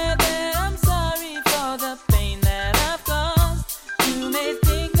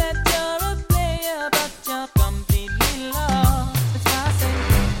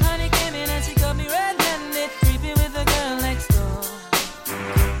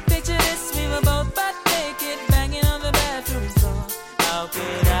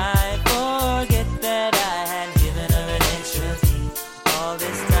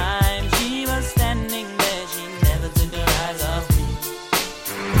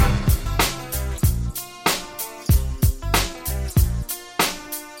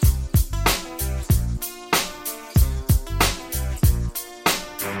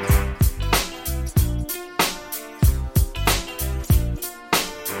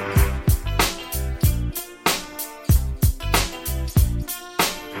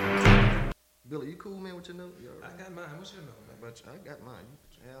 Billy, you cool, man, with your note? I got mine. What's your note, man? I got mine.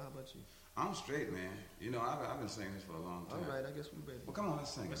 Al, how about you? I'm straight, man. You know, I've been singing this for a long time. All right, I guess we ready. Well, come on,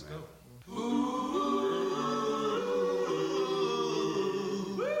 let's sing Let's it, man.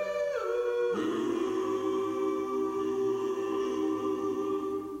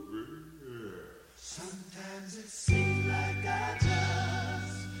 Sometimes it seems like I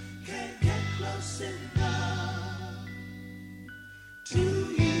just can't get close enough to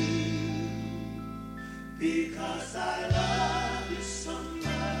you because I love you so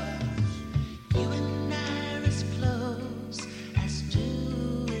much. You and I are as close as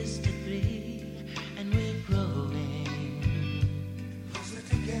two is to three, and we're growing closer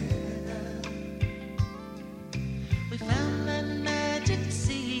together. We found that magic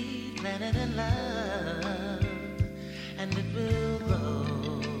seed planted in love, and it will grow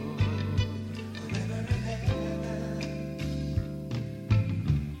forever and ever.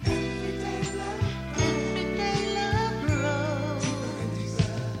 Every day love grows.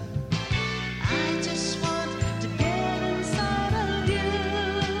 I just want to get inside of you.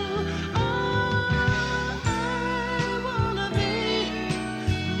 Oh, I wanna be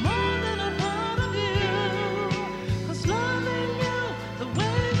more than a part of you, 'cause loving you the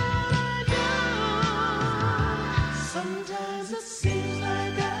way that I do, sometimes it seems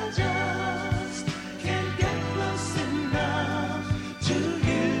like I just can't get close enough to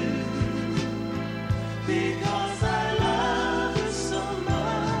you because I love you so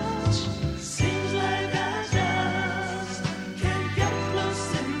much. Seems like I just can't get close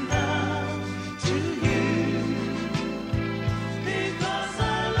enough to you because I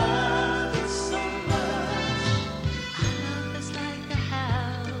love you so much. Our love is like a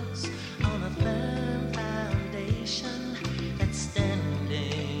house on a firm foundation that's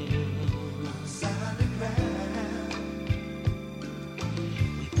standing on solid ground.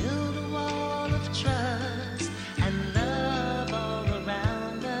 We build a wall of trust and love all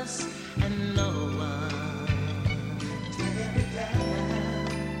around us, and no one tear it down.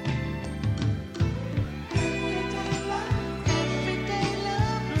 Every day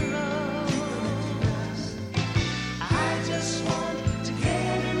love grows. I just want to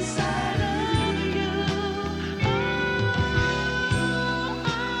get inside of you. Oh, I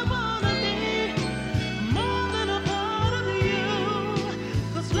wanna be more than a part of you,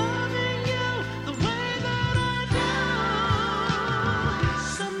 'cause loving you the way that I do,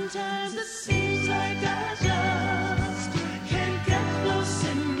 sometimes it seems like I just can't get close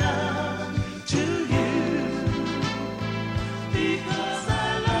enough to you because I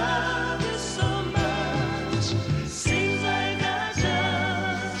love you so much. Seems like I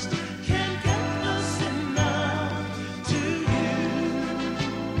just can't get close enough to you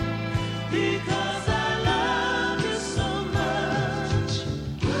because I love you so much.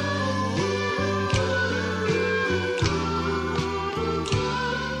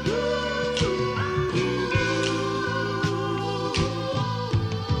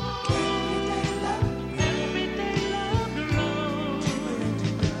 Every day love grows.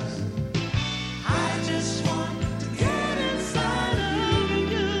 I just want to get inside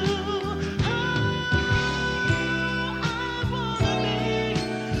of you. Oh, I wanna be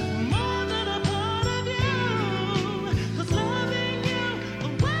more than a part of you, 'cause loving you the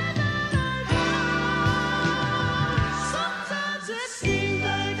way that I do, sometimes it seems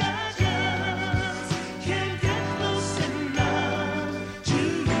like I just can't get close enough to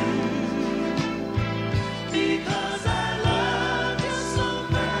you because I love you so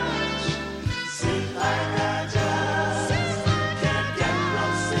much. Seems like I just can't get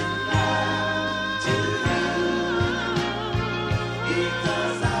close enough to you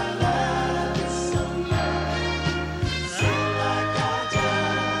because I love you so much. Seems like I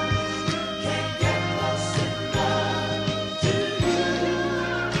just can't get close enough to you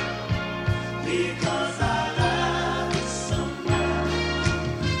because I love you so much.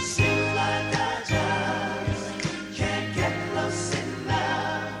 Seems like I just can't get close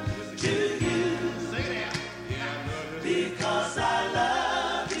enough to you because I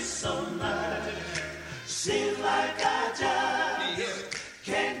love you so much. Seems like I just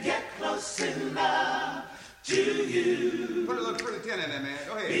can't get close enough to you Put a little pretty tin in there, man.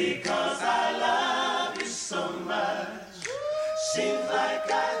 Go ahead. because I love you so much. Seems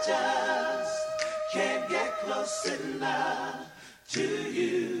like I just can't get close enough to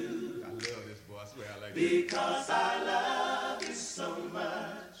you I love this boy. I swear I like it. because I love you so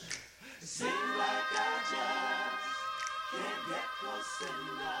much. Seems like I just can't get close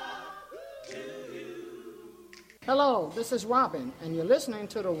enough to you. Hello, this is Robin, and you're listening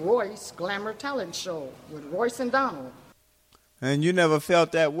to the Royce Glamour Talent Show with Royce and Donald. And you never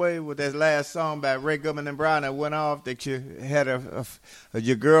felt that way with that last song by Ray Goodman and Brown that went off, that you had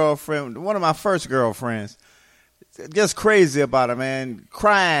your girlfriend, one of my first girlfriends, just crazy about her, man,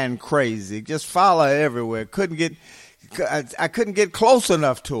 crying crazy, just follow her everywhere. I couldn't get close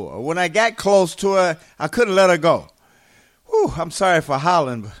enough to her. When I got close to her, I couldn't let her go. Whew, I'm sorry for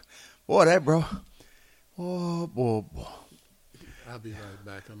hollering, but boy, that bro. Oh, boy. I'll be right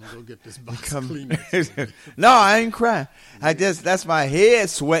back. I'm going to go get this box of Kleenex. No, I ain't crying. That's my head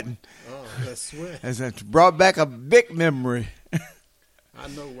sweating. Oh, that's sweat. It brought back a big memory. I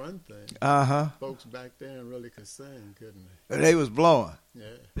know one thing. Uh-huh. Folks back then really could sing, couldn't they was blowing.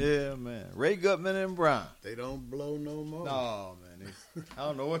 Yeah. Yeah, man. Ray Goodman and Brown. They don't blow no more. No, man. I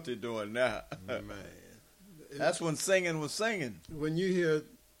don't know what they're doing now. Man. That's when singing was singing. When you hear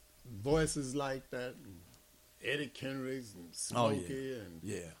voices like that, Eddie Kendricks and Smokey and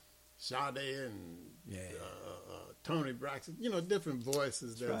Sade and Tony Braxton, different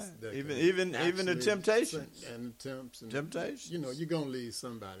voices. That even the Temptations and the Temps. And, Temptations. You're gonna leave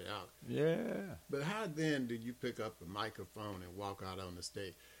somebody out. Yeah. But how then do you pick up a microphone and walk out on the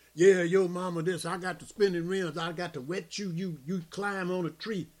stage? Yeah, your mama this. I got the spinning rims. I got to wet you. You climb on a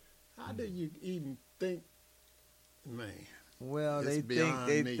tree. How do you even think, man? Well, they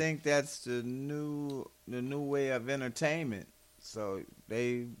think that's the new way of entertainment. So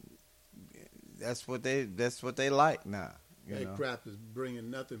that's what they like now. That crap is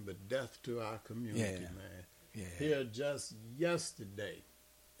bringing nothing but death to our community, man. Yeah. Here just yesterday,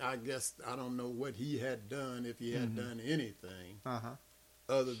 I guess I don't know what he had done, if he had done anything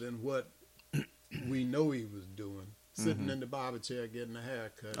other than what we know he was doing. Sitting in the barber chair getting a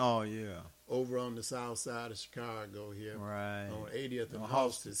haircut. Oh, yeah. Over on the south side of Chicago here. Right. On 80th and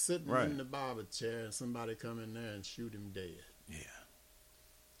Halsted. Sitting in the barber chair and somebody come in there and shoot him dead.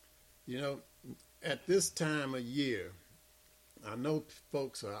 Yeah. At this time of year, I know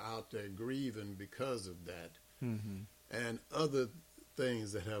folks are out there grieving because of that. Mm-hmm. And other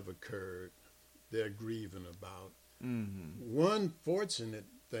things that have occurred, they're grieving about. Mm-hmm. One fortunate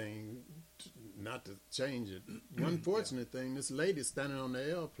thing, not to change it, one fortunate thing, this lady standing on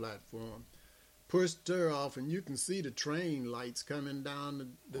the L platform pushed her off, and you can see the train lights coming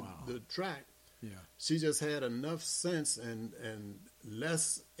down the track. Yeah. She just had enough sense and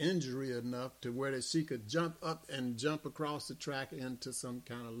less injury enough to where that she could jump up and jump across the track into some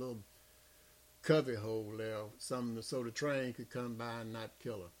kind of little cubby hole there, something so the train could come by and not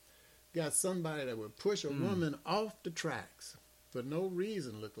kill her. Got somebody that would push a woman off the tracks for no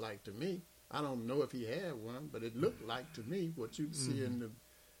reason, looked like to me. I don't know if he had one, but it looked like to me what you see in the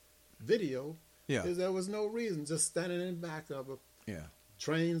video is there was no reason, just standing in back of her. Yeah.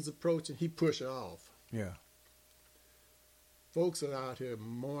 Trains approaching, he pushed her off. Yeah. Folks are out here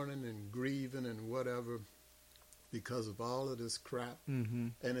mourning and grieving and whatever because of all of this crap,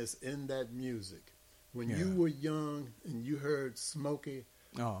 and it's in that music. When you were young and you heard Smokey,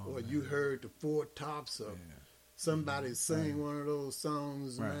 or you heard the Four Tops, or somebody sing one of those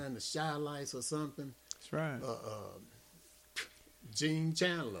songs, man, the Shy Lights or something. That's right. Gene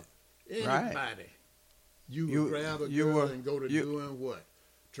Chandler, anybody. You would grab a girl and go to doing what?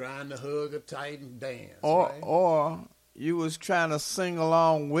 Trying to hug her tight and dance, or you was trying to sing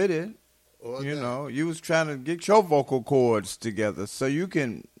along with it. Or you was trying to get your vocal cords together so you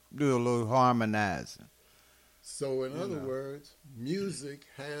can do a little harmonizing. So in other words, music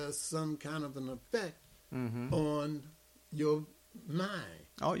has some kind of an effect on your mind.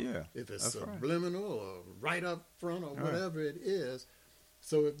 Oh, yeah. If it's subliminal or right up front or whatever it is.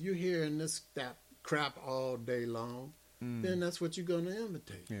 So if you're hearing that crap all day long, then that's what you're going to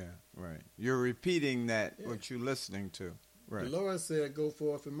imitate. Yeah, right. You're repeating what you're listening to. Right. The Lord said, go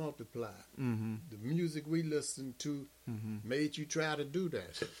forth and multiply. Mm-hmm. The music we listen to made you try to do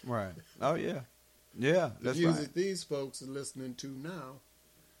that. Right. Oh, yeah. Yeah, that's the music these folks are listening to now,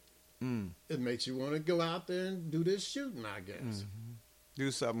 it makes you want to go out there and do this shooting, I guess. Mm-hmm.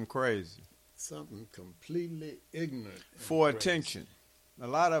 Do something crazy. Something completely ignorant. For attention. A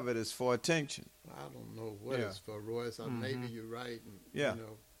lot of it is for attention. I don't know what it's for, Royce. Maybe you're right. And,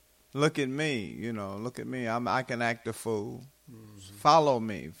 Look at me, look at me. I can act a fool. Mm-hmm. Follow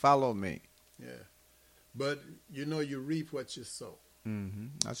me. Yeah. But, you reap what you sow. Mm-hmm.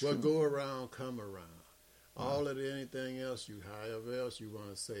 That's what true. go around, come around. All of anything else, however else you want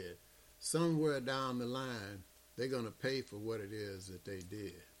to say it, somewhere down the line, they're going to pay for what it is that they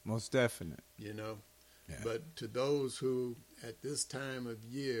did. Most definite. Yeah. But to those who, at this time of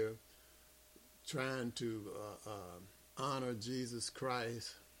year, trying to honor Jesus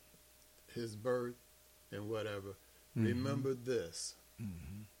Christ, his birth, and whatever, remember this,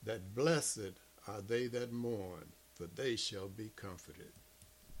 that blessed are they that mourn, for they shall be comforted.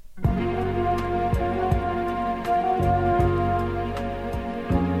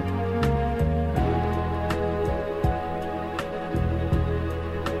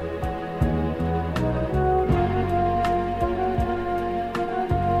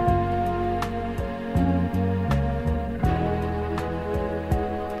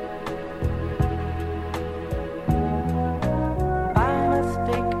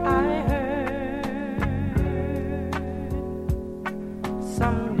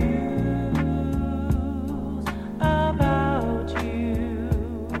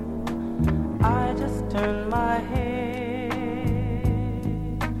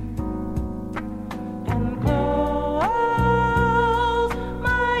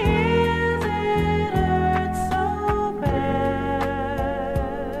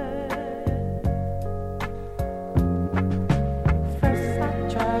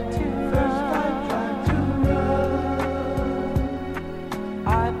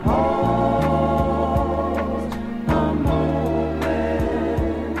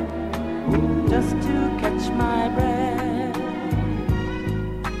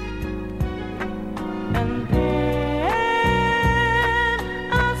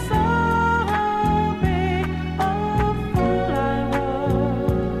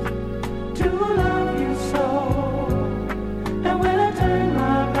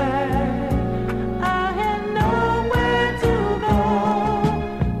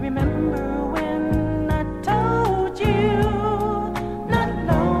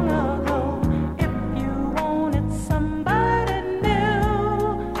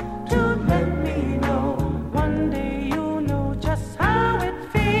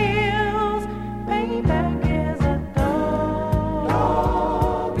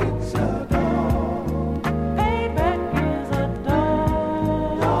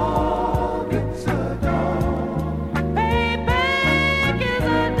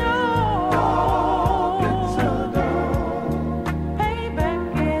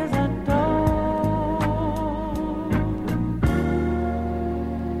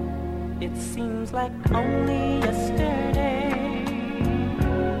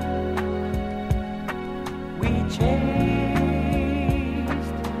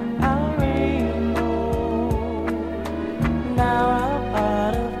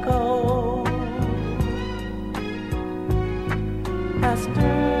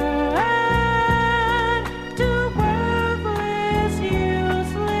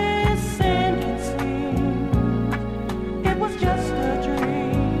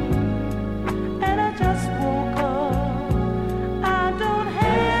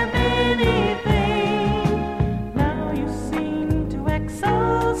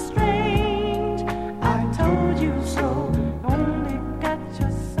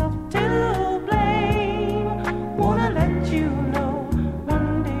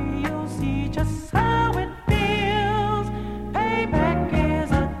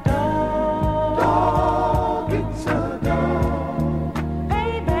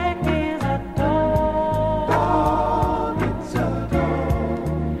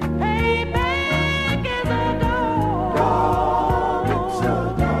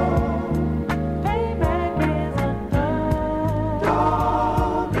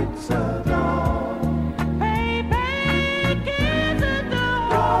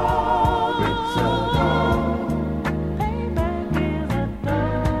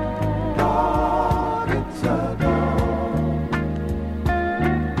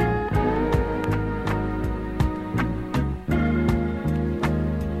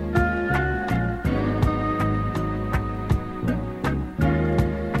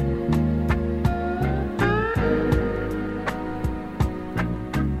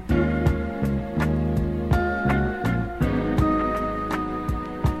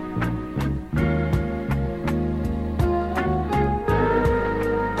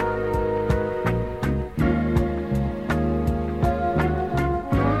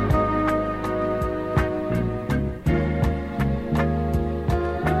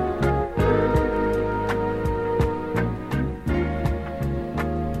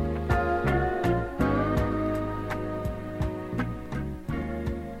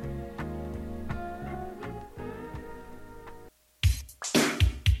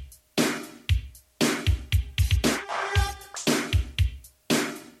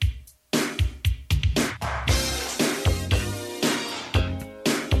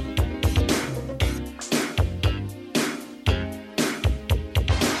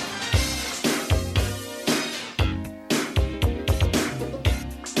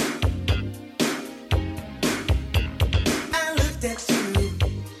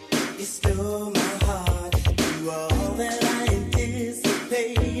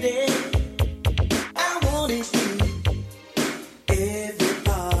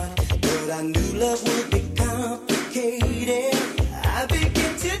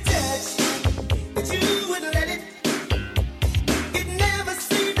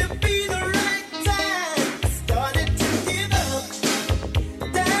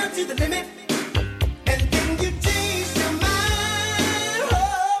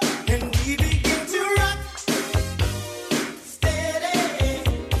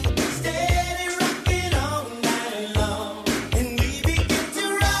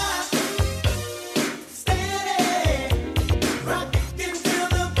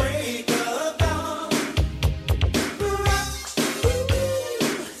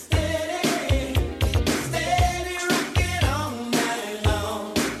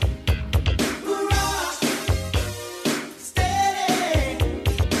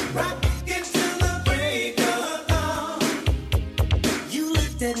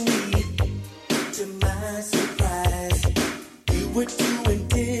 looked at me. To my surprise, you were too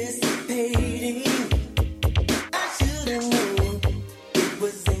anticipating. I should have known it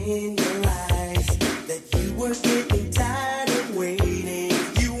was in your eyes that you were getting tired of waiting.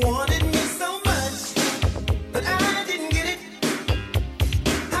 You wanted me so much, but I didn't get it.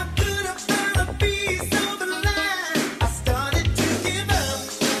 How could I find a piece of the line? I started to give up,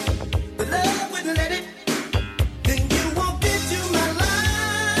 but love wouldn't let it. Then you walked into my life,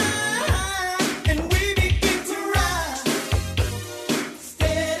 and we began to ride.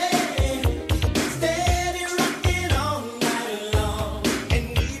 Steady, steady rocking all night long. And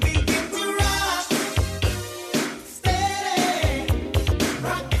we began to rock. Steady,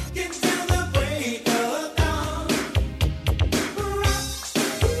 rocking till the break of dawn. Rock,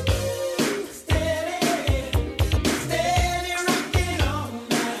 steady, steady rocking all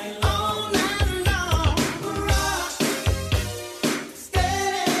night long. Rock,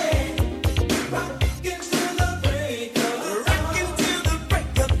 steady, rocking till the break of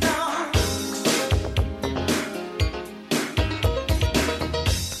dawn.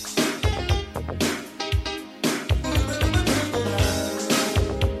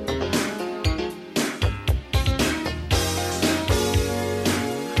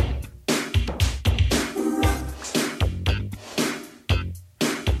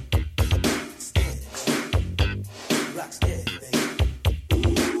 Rock steady, baby.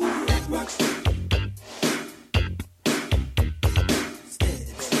 Rock steady, baby.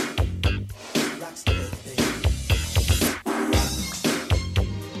 Rock steady, baby.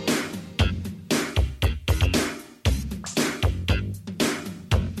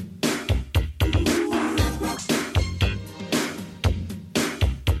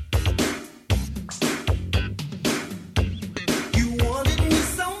 You wanted me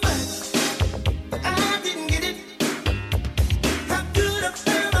so much, but I didn't get it. How could I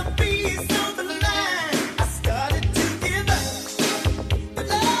find a piece of the line? I started to give up, but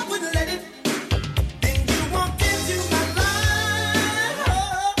love wouldn't let it. Then you walked into my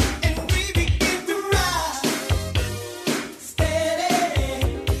life, and we began to ride. Steady,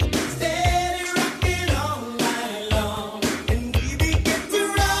 steady rocking all night long, and we began to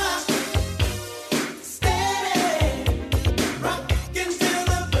rock. Steady, rocking till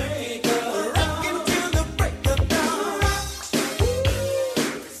the break of dawn.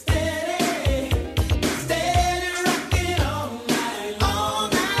 Steady, steady rocking all night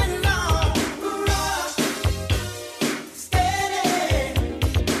long. Rock, steady,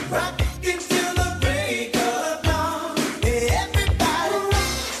 rocking till the break of dawn. Everybody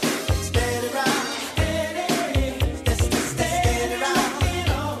rock, steady rock, steady rocking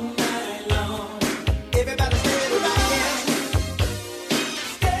all night long. Everybody steady rocking,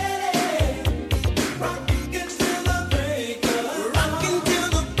 steady rocking till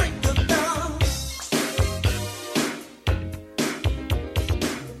the break of dawn.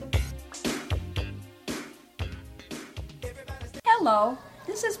 Hello,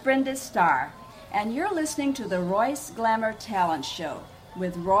 this is Brenda Starr, and you're listening to the Royce Glamour Talent Show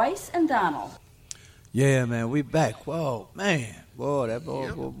with Royce and Donald. Yeah, man, we back. Whoa, man. Boy, that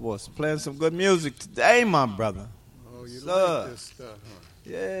boy's playing some good music today, my brother. Oh, you Sir. like this stuff, huh?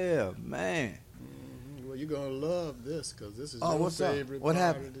 Yeah, man. Well, you're going to love this because this is Oh, your what's up? favorite What part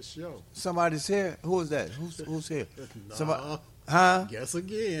happened? of the show. Somebody's here? Who is that? Who's here? Nah, Somebody, huh? Guess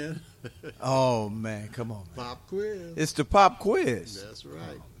again. Oh, man, come on, man. Pop quiz. It's the pop quiz. That's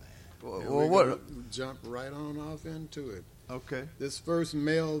right. Well, And well, we're what? gonna jump right on off into it. Okay. This first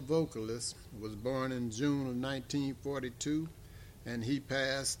male vocalist was born in June of 1942, and he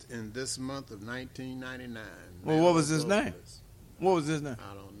passed in this month of 1999. Well, what was his name? What was his name?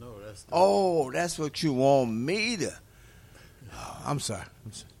 I don't know. That's what you want me to. Oh, I'm sorry.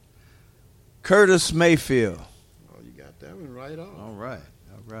 Curtis Mayfield. Oh, you got that one right off. All right.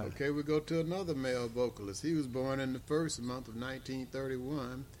 Okay, we go to another male vocalist. He was born in the first month of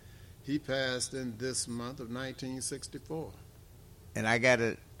 1931. He passed in this month of 1964. And I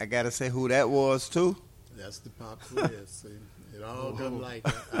gotta say who that was too. That's the pop quiz. See, it all come like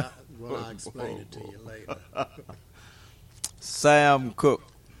that. I'll explain it to you later. Sam Cooke.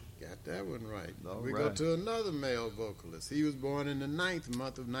 Got that one right. All We go right. to another male vocalist. He was born in the 9th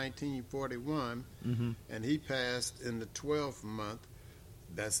month of 1941, and he passed in the 12th month.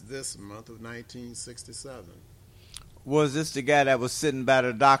 That's this month of 1967. Was this the guy that was sitting by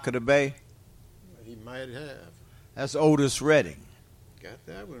the dock of the bay? He might have. That's Otis Redding. Got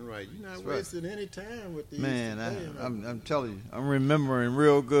that one right. You're not That's right. wasting any time with these. Man, today, I'm telling you, I'm remembering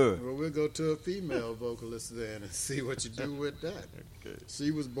real good. Well, we'll go to a female vocalist then and see what you do with that. Okay.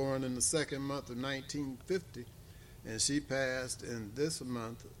 She was born in the 2nd month of 1950, and she passed in this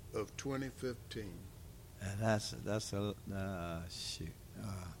month of 2015. And that's a shoot.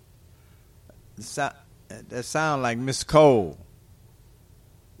 That sound like Miss Cole.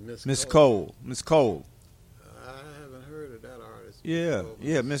 Miss Cole. Miss Cole. I haven't heard of that artist.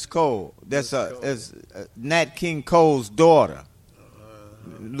 Yeah, Miss Cole. That's Nat King Cole's daughter.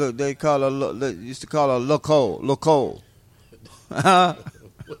 Look, they call her. Used to call her Lil Cole.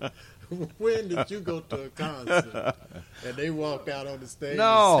 When did you go to a concert and they walked out on the stage?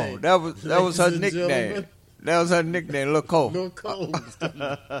 No, and say, that was her "Ladies and nickname. gentlemen." That was her nickname, Lil Cole. Lil Cole.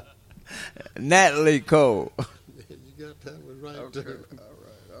 Natalie Cole. You got that one right there.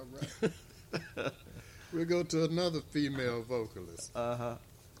 All right. We'll go to another female vocalist.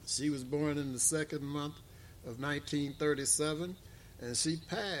 She was born in the second month of 1937, and she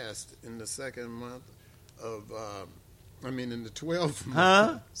passed in the second month of, in the 12th month.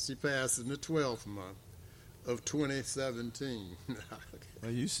 Huh? She passed in the 12th month of 2017.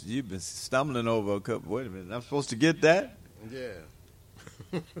 Well, you've been stumbling over a couple. Wait a minute, I'm supposed to get that? Yeah.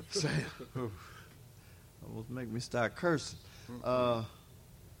 Almost make me start cursing.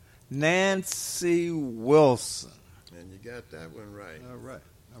 Nancy Wilson. And you got that one right. All right.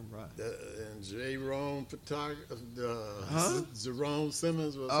 And Jerome Jerome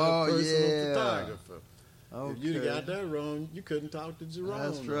Simmons was her personal photographer. Okay. If you got that wrong, you couldn't talk to Jerome.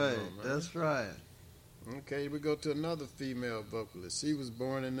 That's right. That's right. Okay, we go to another female vocalist. She was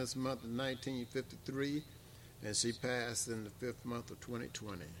born in this month of 1953, and she passed in the 5th month of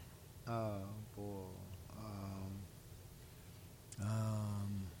 2020. Oh, boy.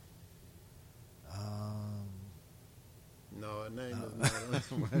 No, her name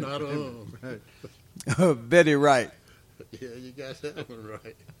is not Betty Wright. Yeah, you got that one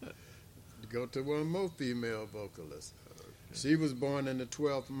right. Go to one more female vocalist. She was born in the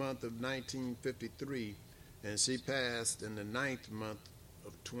 12th month of 1953, and she passed in the 9th month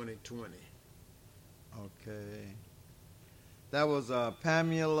of 2020. Okay. That was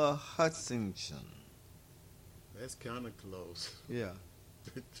Pamela Hutchinson. That's kind of close. Yeah.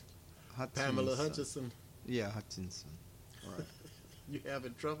 Pamela Hutchinson. Yeah, Hutchinson. Right. You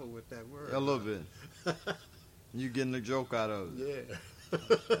having trouble with that word? A little bit. You getting the joke out of it. Yeah.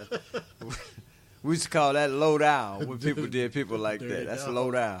 We used to call that low down when people did people like that. That's low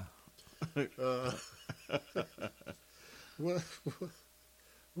down.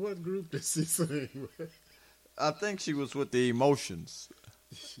 What group did she sing with? I think she was with the Emotions.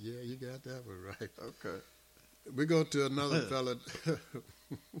 Yeah, you got that one right. Okay. We go to another fella.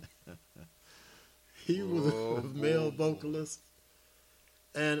 He was a male vocalist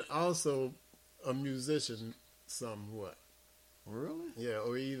and also a musician somewhat. Really? Yeah,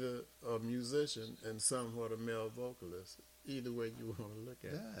 or either a musician and somewhat a male vocalist. Either way you want to look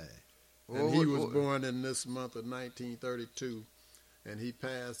at it. And he was born in this month of 1932, and he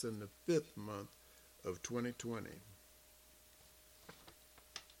passed in the 5th month of 2020.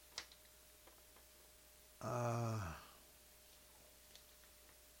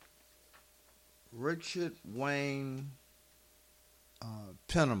 Richard Wayne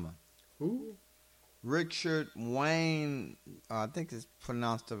Penniman. Who? Richard Wayne, I think it's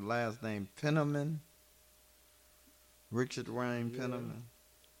pronounced the last name Penniman. Richard Wayne Penniman.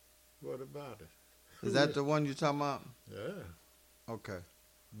 What about it? Is that the one you're talking about? Yeah. Okay.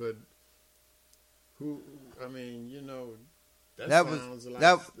 But who, I mean, you know, that sounds like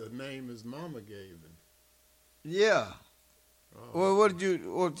the name his mama gave him. Yeah. Oh.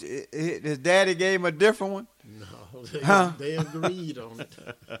 Well, his daddy gave him a different one? No, they agreed on it.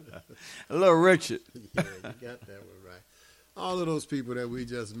 A little Richard. Yeah, you got that one right. All of those people that we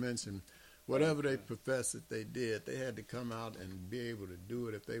just mentioned, whatever they professed that they did, they had to come out and be able to do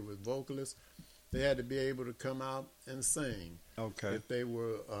it. If they were vocalists, they had to be able to come out and sing. Okay. If they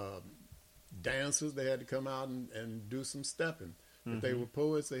were dancers, they had to come out and do some stepping. Mm-hmm. If they were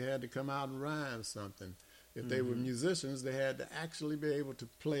poets, they had to come out and rhyme something. If they were musicians, they had to actually be able to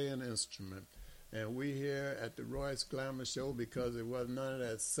play an instrument. And we here at the Royce Glamour Show, because it wasn't none of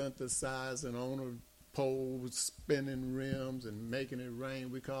that synthesizing on a pole, spinning rims and making it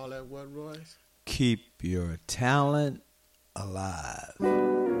rain, we call that what, Royce? Keep your talent alive.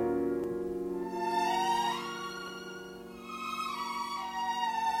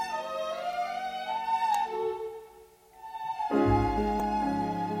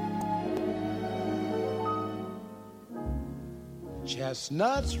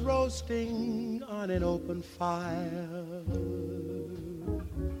 Chestnuts roasting on an open fire,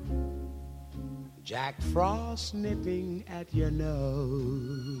 Jack Frost nipping at your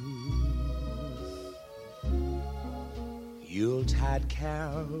nose, Yuletide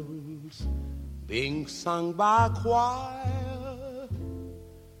carols being sung by a choir,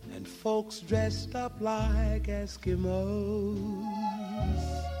 and folks dressed up like Eskimos.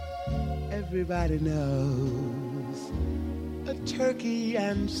 Everybody knows a turkey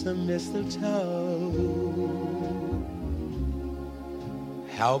and some mistletoe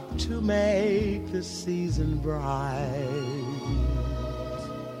help to make the season bright.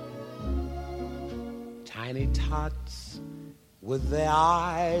 Tiny tots with their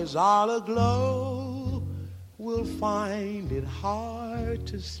eyes all aglow will find it hard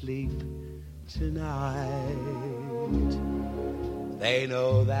to sleep tonight. They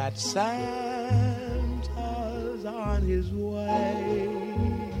know that Santa's on his way.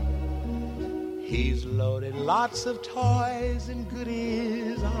 He's loaded lots of toys and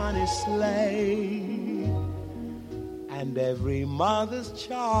goodies on his sleigh, and every mother's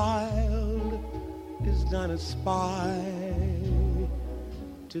child is gonna spy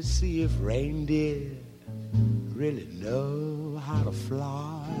to see if reindeer really know how to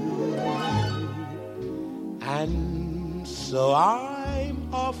fly. And so I'm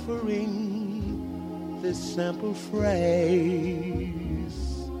offering this simple phrase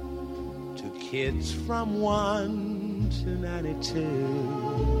to kids from 1 to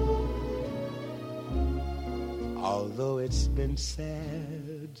 92. Although it's been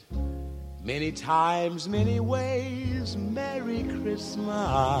said many times, many ways, Merry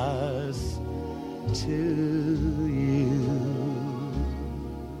Christmas to you.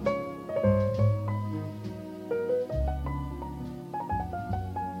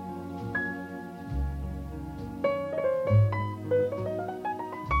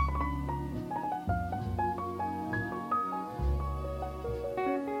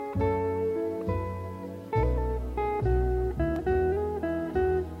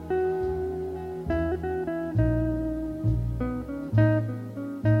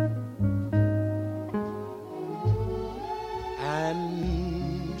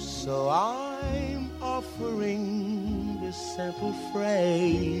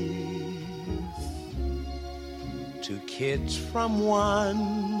 Kids from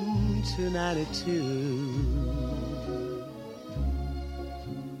 1 to 92.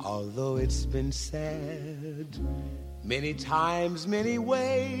 Although it's been said many times, many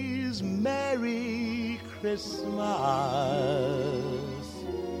ways, Merry Christmas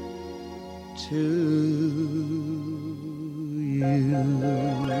to you.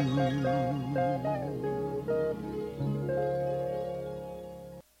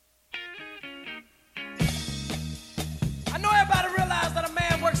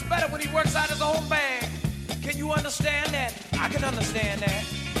 When he works out his own bag. Can you understand that? I can understand that.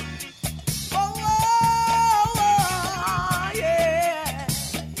 Oh, oh, oh, yeah,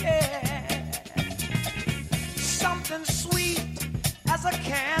 yeah. Something sweet as a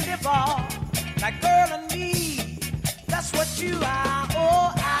candy bar, like girl and me, that's what you are.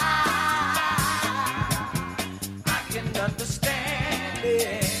 Oh, I can understand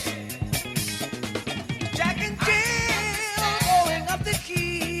it. Jack and Jill going up the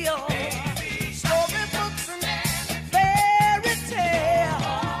key. Storybooks and fairy tales.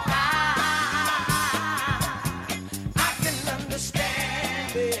 I can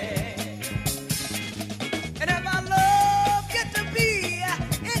understand it. And if our love get to be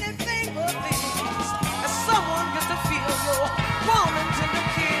anything but this, as someone gets to feel your warm and tender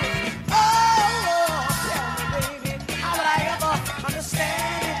kiss. Oh, tell me, baby, how would I ever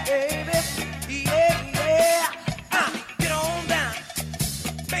understand it, baby? Yeah, yeah. Get on down,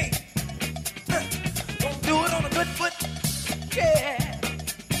 baby. Don't do it on a good foot, yeah.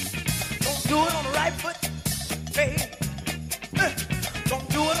 Don't do it on the right foot, baby. Don't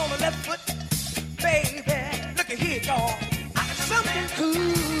do it on the left foot, baby. Look at here, dog. Something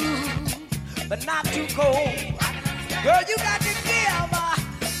cool, but not too cold. Girl, you got to give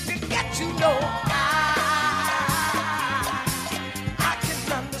to get you know. I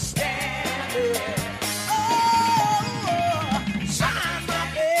can understand it.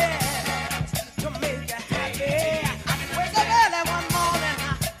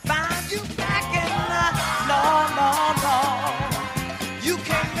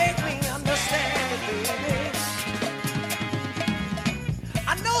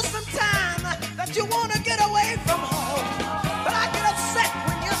 You wanna get away from home, but I get upset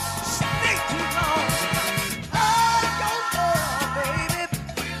when you stay too long. Oh, your love, baby,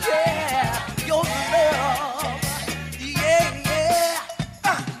 yeah, your love, yeah,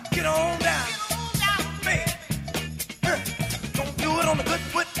 yeah. Get on down, baby. Don't do it on the good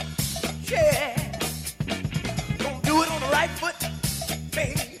foot, yeah. Don't do it on the right foot,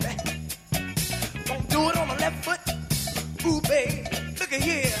 baby. Don't do it on the left foot, ooh, baby. Look at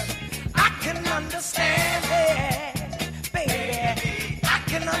here. I can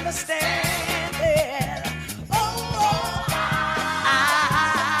understand it. Oh,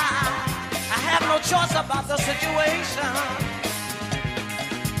 I have no choice about the situation.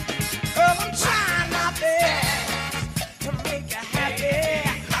 Girl, I'm trying my best to make you happy.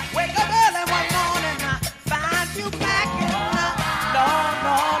 Wake up early one morning, I find you back in the... No.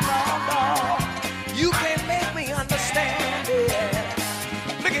 You can't make me understand it.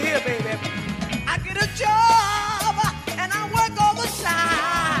 Look at here, baby. I get a job and I work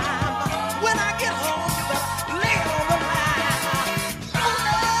overtime. When I get home, you better lay on the line.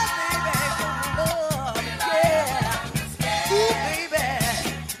 Oh, baby, yeah. Ooh, baby.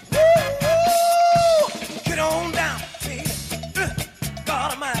 Woo! Get on down, baby.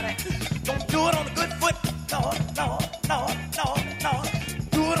 God Almighty. Don't do it on the good foot. Lord.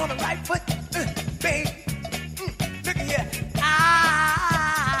 Do it on the right foot, baby. Look at here.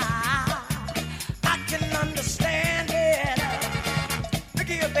 I can understand it. Look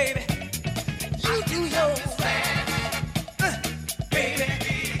here, baby. You do yours, baby.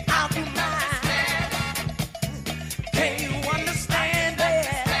 I'll do mine. Can you understand it?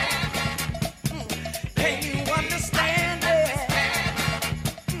 Can you understand it?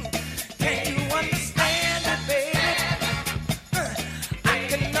 Can you understand it, baby? I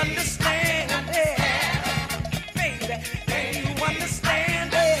can understand it, baby. Can you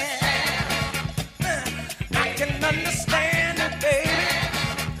understand it? I can understand it, baby.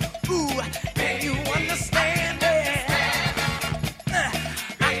 Ooh, can you understand it?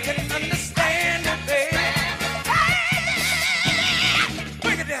 I can understand it, baby.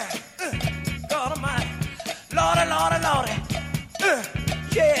 Break it down. God Almighty. Lordy.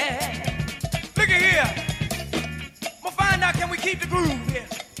 Yeah. Look at here. We'll find out, can we keep the groove here?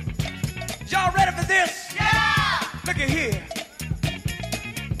 Y'all ready for this? Yeah! Look at here.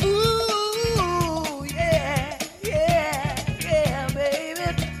 Ooh, yeah, baby.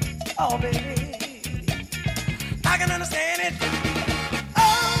 Oh, baby. I can understand it.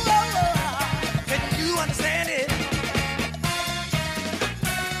 Oh, can you understand it?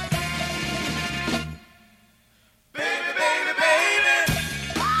 Baby.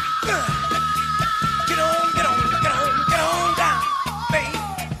 Get on down, baby.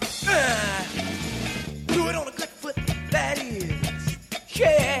 Do it on a good foot, that is.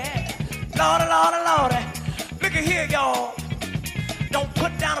 Yeah. Lordy. Look at here, y'all. Don't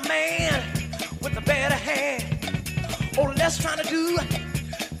put down a man with a better hand. Oh, let's try to do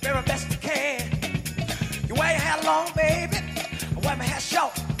very best we can. You wear your hair long, baby. I wear my hair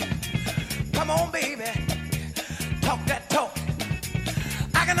short. Come on, baby. Talk that talk.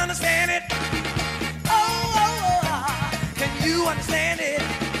 I can understand it. Oh, can you understand it?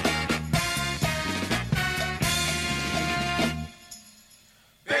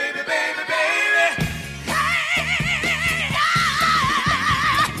 Baby. Hey,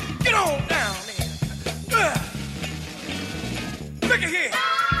 get on down there. Look at here.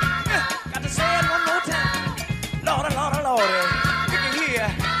 Got to say it one more time. Lordy. Look at here.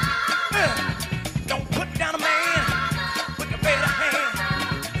 Don't put down a man with a better hand.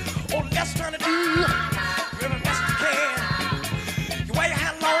 Oh, let's try to do the best you can. You wear your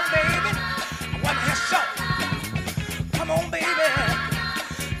hair long, baby. I wear my hair short. Come on, baby.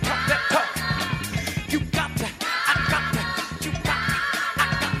 Talk that talk. You got to, I got to, you got to, I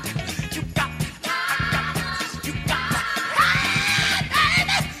got to, you got to, I got to, you got to. Hey,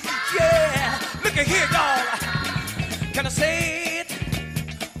 baby. Yeah. Look at here, y'all. Can I say it?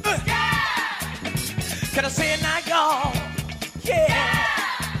 Can I say it now, y'all? Yeah.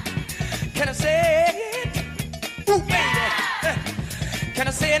 Can I say it? Ooh, baby. Can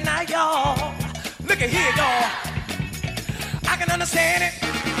I say it now, y'all? Look at here, y'all. I can understand it.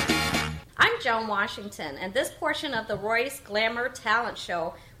 I'm Joan Washington, and this portion of the Royce Glamour Talent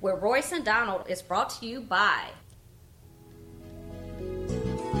Show with Royce and Donald is brought to you by...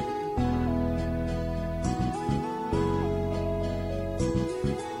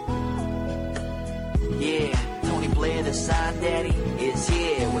 Yeah, Tony Blair, the sign daddy, is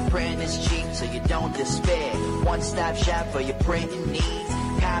here with print is cheap so you don't despair. One-stop shop for your printing needs.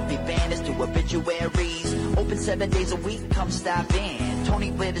 Copy banners to obituaries. Open 7 days a week, come stop in. Tony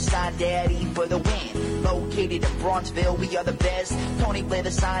Blair, the sign daddy for the win. Located in Bronxville, we are the best. Tony Blair,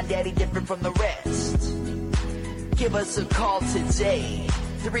 the sign daddy, different from the rest. Give us a call today.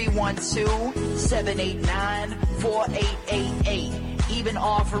 312-789-4888. Even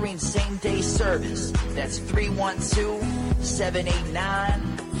offering same-day service. That's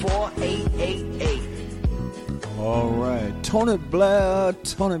 312-789-4888. All right. Tony Blair.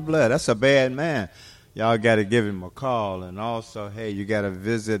 That's a bad man. Y'all got to give him a call. And also, hey, you got to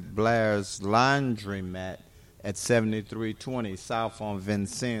visit Blair's Laundromat at 7320 South on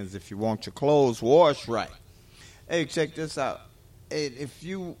Vincennes if you want your clothes washed right. Hey, check this out. If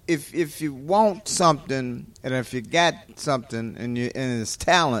you want something, and if you got something and it's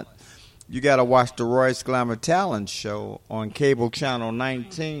talent, you got to watch the Royce Glamour Talent Show on cable channel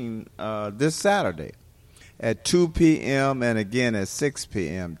 19 this Saturday at 2 p.m. and again at 6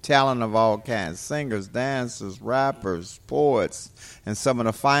 p.m. Talent of all kinds, singers, dancers, rappers, poets, and some of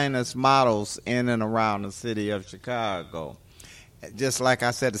the finest models in and around the city of Chicago. Just like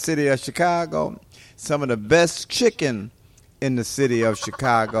I said, the city of Chicago, some of the best chicken in the city of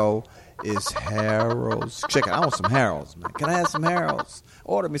Chicago is Harold's Chicken. I want some Harold's, man. Can I have some Harold's?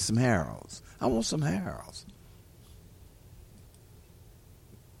 Order me some Harold's. I want some Harold's.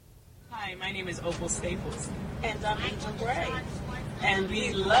 Hi, my name is Opal Staples. And I'm Angel Gray. And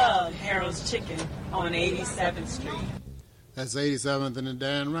we love Harold's Chicken on 87th Street. That's 87th and the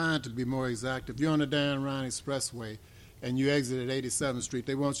Dan Ryan, to be more exact. If you're on the Dan Ryan Expressway and you exit at 87th Street,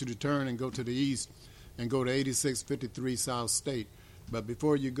 they want you to turn and go to the east and go to 8653 South State. But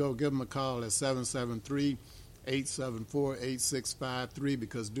before you go, give them a call at 773-874-8653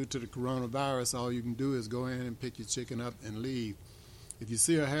 because due to the coronavirus, all you can do is go in and pick your chicken up and leave. If you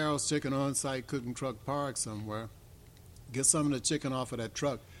see a Harold's Chicken on-site cooking truck parked somewhere, get some of the chicken off of that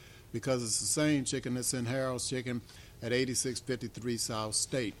truck because it's the same chicken that's in Harold's Chicken at 8653 South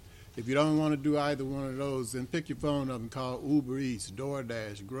State. If you don't want to do either one of those, then pick your phone up and call Uber Eats,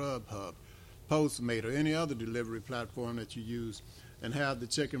 DoorDash, Grubhub, Postmate, or any other delivery platform that you use and have the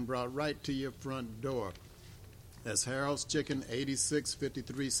chicken brought right to your front door. That's Harold's Chicken,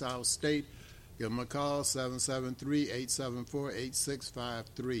 8653 South State. Give them a call,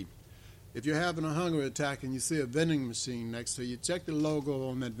 773-874-8653. If you're having a hunger attack and you see a vending machine next to you, check the logo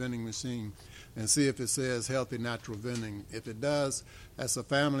on that vending machine and see if it says Healthy Natural Vending. If it does, that's a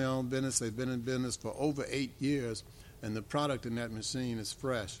family-owned business. They've been in business for over 8 years, and the product in that machine is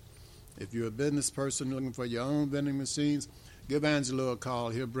fresh. If you're a business person looking for your own vending machines, give Angelo a call.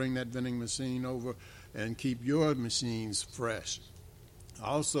 He'll bring that vending machine over and keep your machines fresh.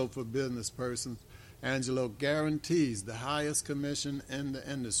 Also for business persons, Angelo guarantees the highest commission in the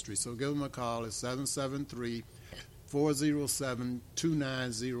industry. So give him a call at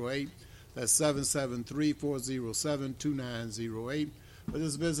 773-407-2908. That's 773-407-2908. Or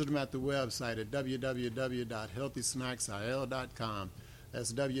just visit them at the website at www.healthysnacksil.com.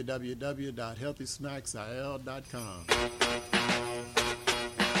 That's www.healthysnacksil.com.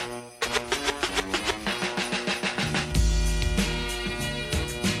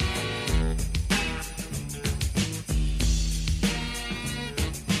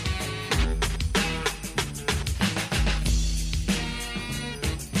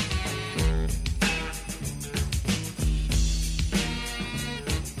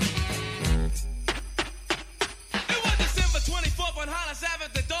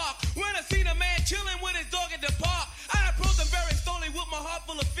 Chillin',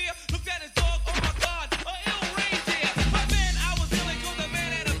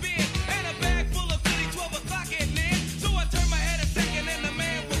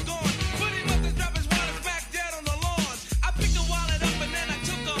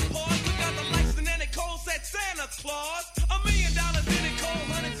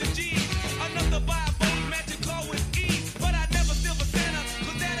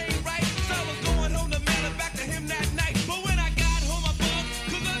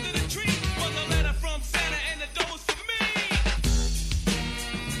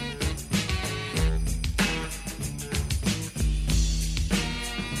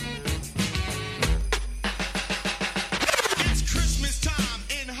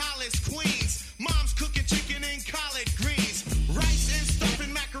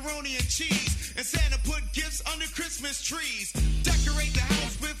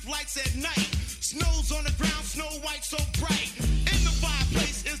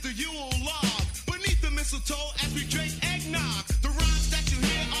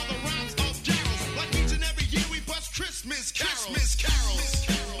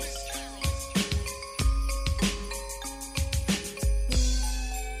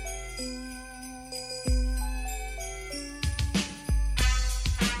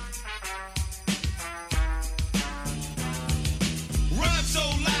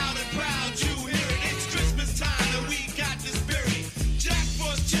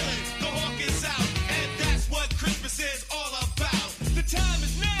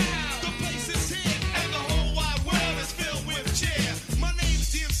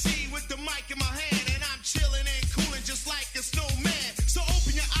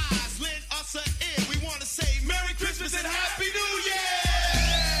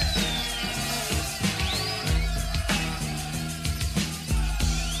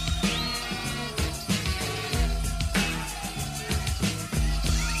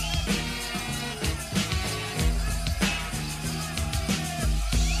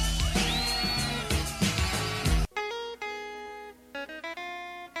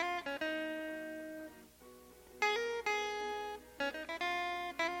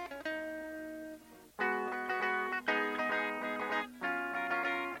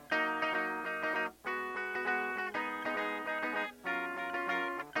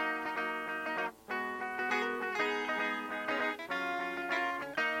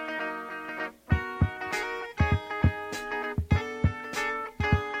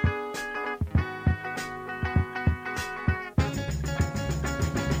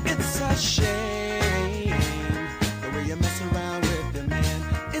 shame the way you mess around with the man.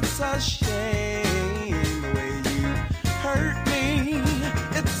 It's a shame the way you hurt me.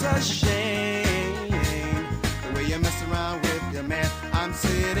 It's a shame the way you mess around with your man. I'm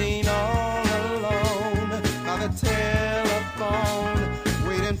sitting all alone by the telephone,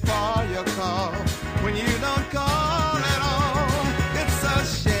 waiting for your call. When you don't call at all, it's a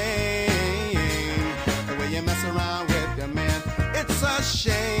shame the way you mess around with your man. It's a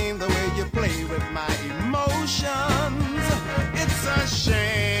shame the way you play with my emotions. It's a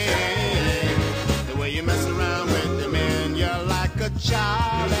shame the way you mess around with your man. You're like a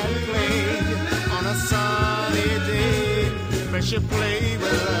child at play on a sunny day. First you play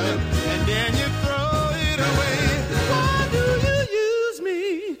with love and then you throw it away. Why do you use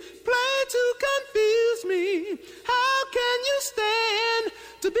me? Play to confuse me. How can you stand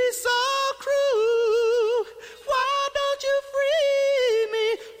to be so cruel? Why don't you free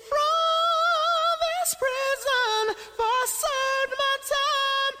me from this prison? For I served my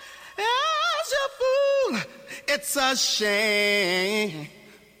time as your fool. It's a shame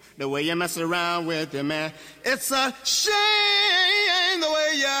the way you mess around with your man. It's a shame the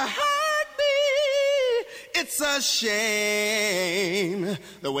way you hurt me. It's a shame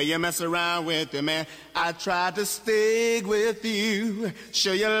the way you mess around with your man. I tried to stick with you,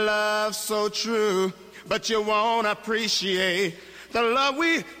 show your love so true, but you won't appreciate the love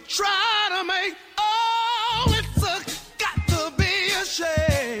we try to make. Oh, it's got to be a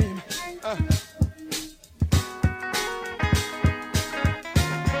shame.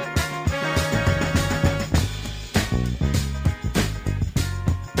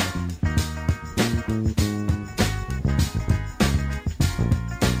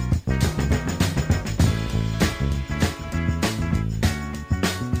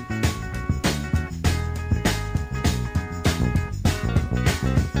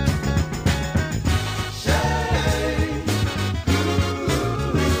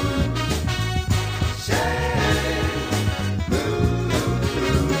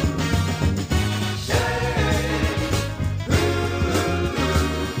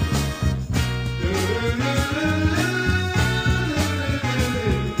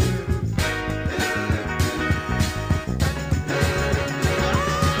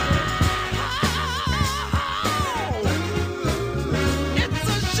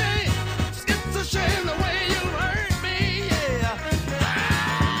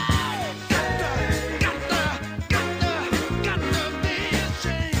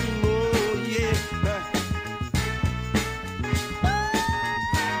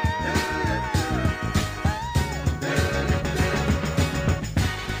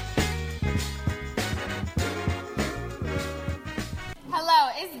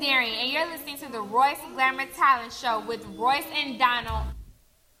 Mary, and you're listening to the Royce Glamour Talent Show with Royce and Donald.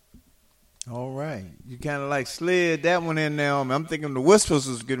 All right. You kind of like slid that one in there on me. I'm thinking the Whispers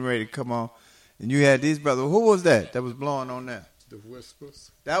was getting ready to come on. And you had these brothers. Who was that was blowing on that? The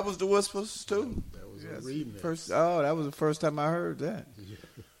Whispers. That was the Whispers, too? That was a remix. That was the first time I heard that.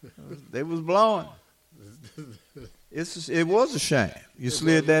 They was blowing. It was a shame. You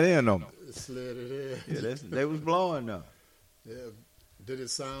slid that in on me. Slid it in. Yeah, they was blowing, though. Yeah. Did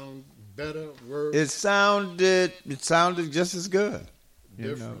it sound better? Worse? It sounded just as good.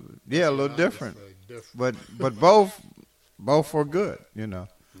 You know, yeah, a little different. But both were good. You know,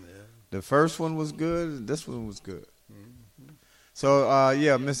 the first one was good, and this one was good. Mm-hmm. So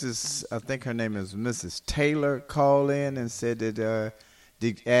Mrs. I think her name is Mrs. Taylor called in and said that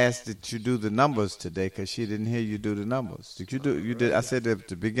asked that you do the numbers today because she didn't hear you do the numbers. Did you do? You did. I said at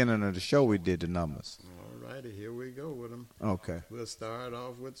the beginning of the show we did the numbers. All righty, here we go with them. Okay. We'll start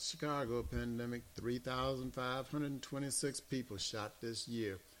off with the Chicago pandemic. 3,526 people shot this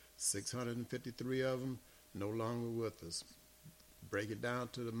year. 653 of them no longer with us. Break it down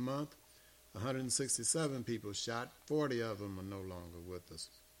to the month. 167 people shot. 40 of them are no longer with us.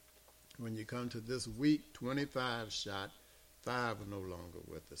 When you come to this week, 25 shot. 5 are no longer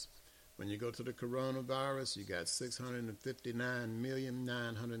with us. When you go to the coronavirus, you got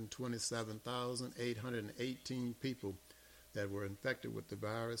 659,927,818 people that were infected with the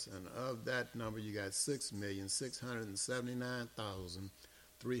virus, and of that number, you got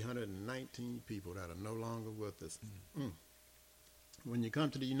 6,679,319 people that are no longer with us. When you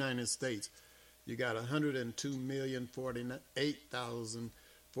come to the United States, you got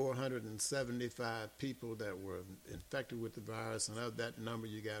 102,048,475 people that were infected with the virus, and of that number,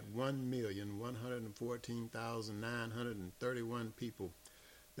 you got 1,114,931 people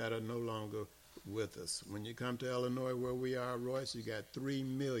that are no longer with us. When you come to Illinois, where we are, Royce, you got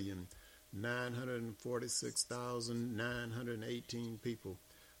 3,946,918 people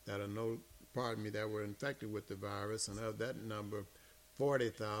that were infected with the virus, and of that number,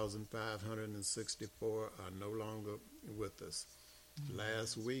 40,564 are no longer with us.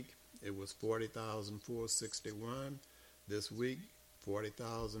 Last week, it was 40,461. This week,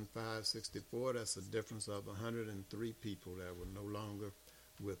 40,564. That's a difference of 103 people that were no longer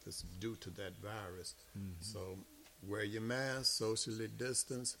with us due to that virus. So wear your mask, socially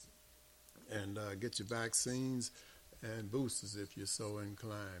distance, and get your vaccines and boosters if you're so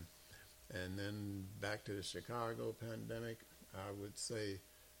inclined. And then back to the Chicago pandemic, I would say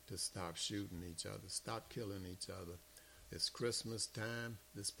to stop shooting each other, stop killing each other. It's Christmas time.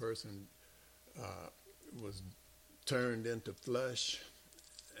 This person was turned into flesh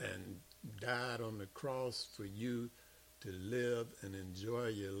and died on the cross for you to live and enjoy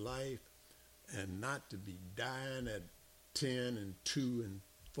your life, and not to be dying at 10 and 2 and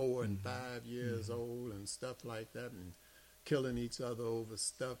 4 and 5 years old and stuff like that, and killing each other over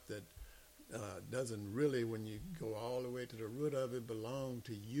stuff that doesn't really, when you go all the way to the root of it, belong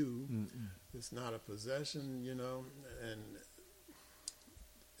to you. It's not a possession, and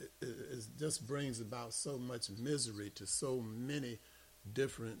it just brings about so much misery to so many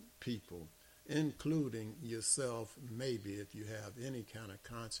different people, including yourself, maybe, if you have any kind of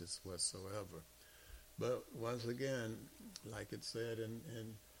conscience whatsoever. But once again, like it said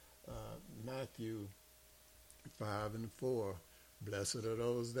in Matthew 5:4, blessed are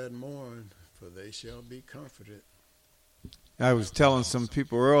those that mourn, for they shall be comforted. I was telling some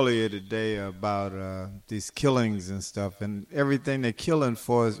people earlier today about these killings and stuff, and everything they're killing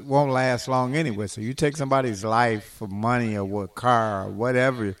for won't last long anyway. So you take somebody's life for money or what, car or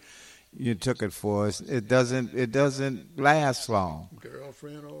whatever you took it for, it doesn't last long.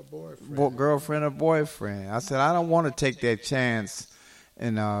 Girlfriend or boyfriend. Girlfriend or boyfriend. I said, I don't want to take that chance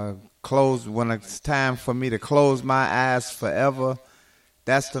and close when it's time for me to close my eyes forever.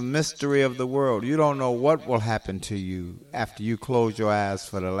 That's the mystery of the world. You don't know what will happen to you after you close your eyes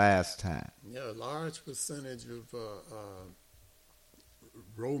for the last time. Yeah, a large percentage of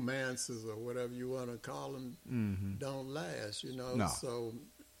romances or whatever you want to call them don't last, No. So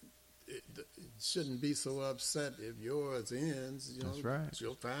it shouldn't be so upset if yours ends. That's right.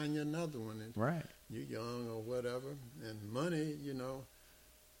 You'll find you another one. And right. You're young or whatever. And money,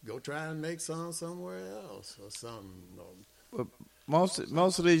 go try and make some somewhere else or something. But most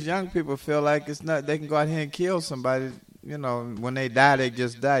of these young people feel like it's not. They can go out here and kill somebody. When they die, they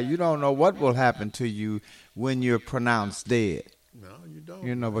just die. You don't know what will happen to you when you're pronounced dead. No, you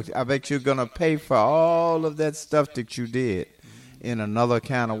don't. But I bet you're gonna pay for all of that stuff that you did in another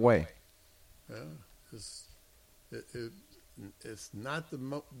kind of way. Yeah, it's not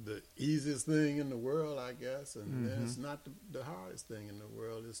the easiest thing in the world, I guess, and then it's not the hardest thing in the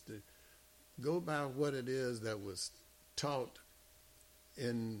world. Is to go by what it is that was taught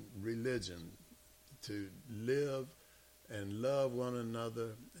in religion, to live and love one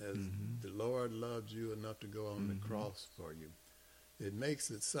another as the Lord loved you enough to go on the cross for you. It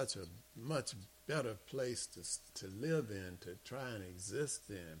makes it such a much better place to live in, to try and exist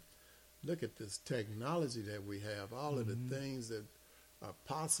in. Look at this technology that we have, all of the things that are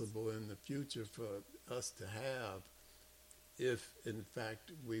possible in the future for us to have if, in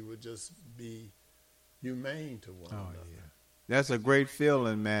fact, we would just be humane to one another. Yeah. That's a great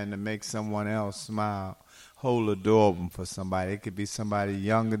feeling, man, to make someone else smile, hold the door open for somebody. It could be somebody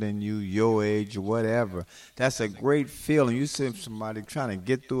younger than you, your age, or whatever. That's a great feeling. You see somebody trying to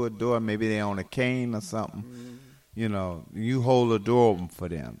get through a door, maybe they're on a cane or something. You hold the door open for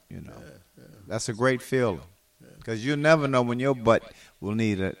them, That's a great feeling. Because you never know when your butt will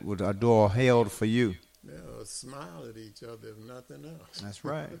need a door held for you. Yeah, or smile at each other if nothing else. That's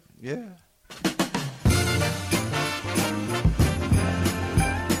right. Yeah.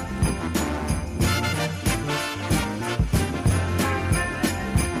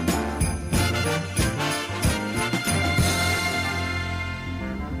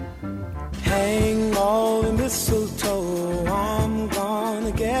 Hang all the mistletoe, I'm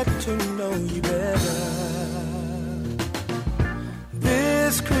gonna get to know you better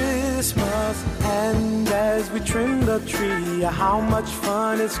this Christmas. And as we trim the tree, how much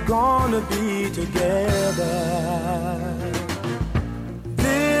fun it's gonna be together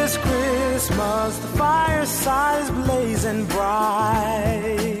this Christmas. The fireside is blazing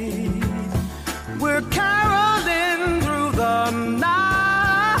bright, we're caroling through the night.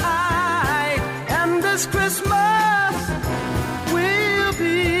 This Christmas will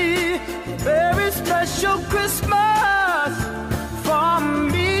be a very special Christmas for me.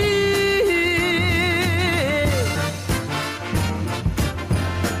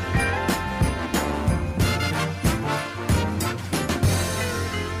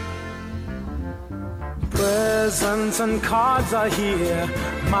 Presents and cards are here.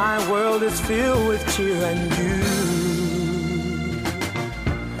 My world is filled with cheer and you.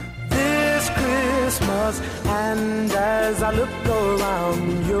 This Christmas, and as I look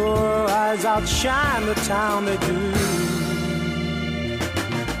around, your eyes outshine the town they do.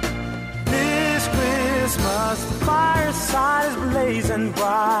 This Christmas, the fireside is blazing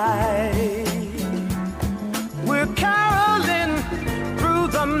bright. We're caroling through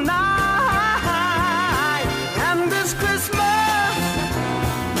the night, and this Christmas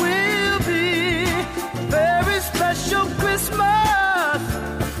will be a very special Christmas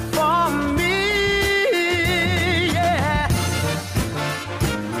for me. Yeah.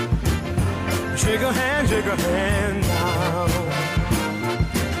 Shake a hand now.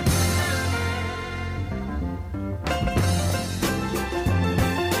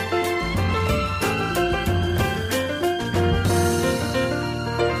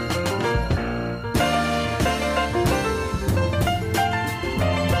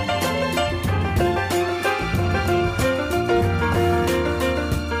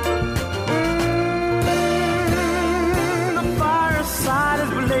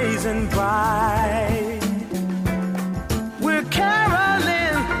 Bright. We're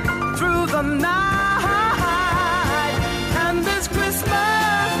caroling through the night, and this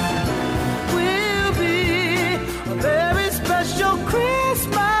Christmas will be a very special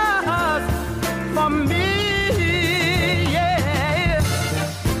Christmas for me. Yeah.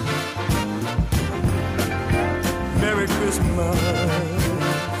 Merry Christmas.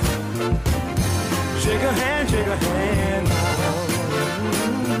 Shake a hand now.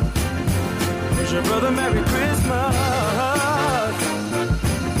 Your brother, Merry Christmas,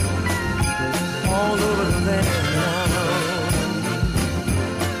 all over the land now.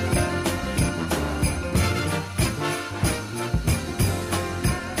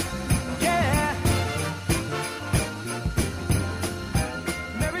 Yeah.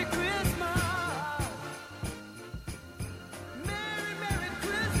 Merry Christmas. Merry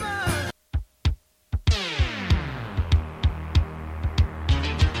Christmas.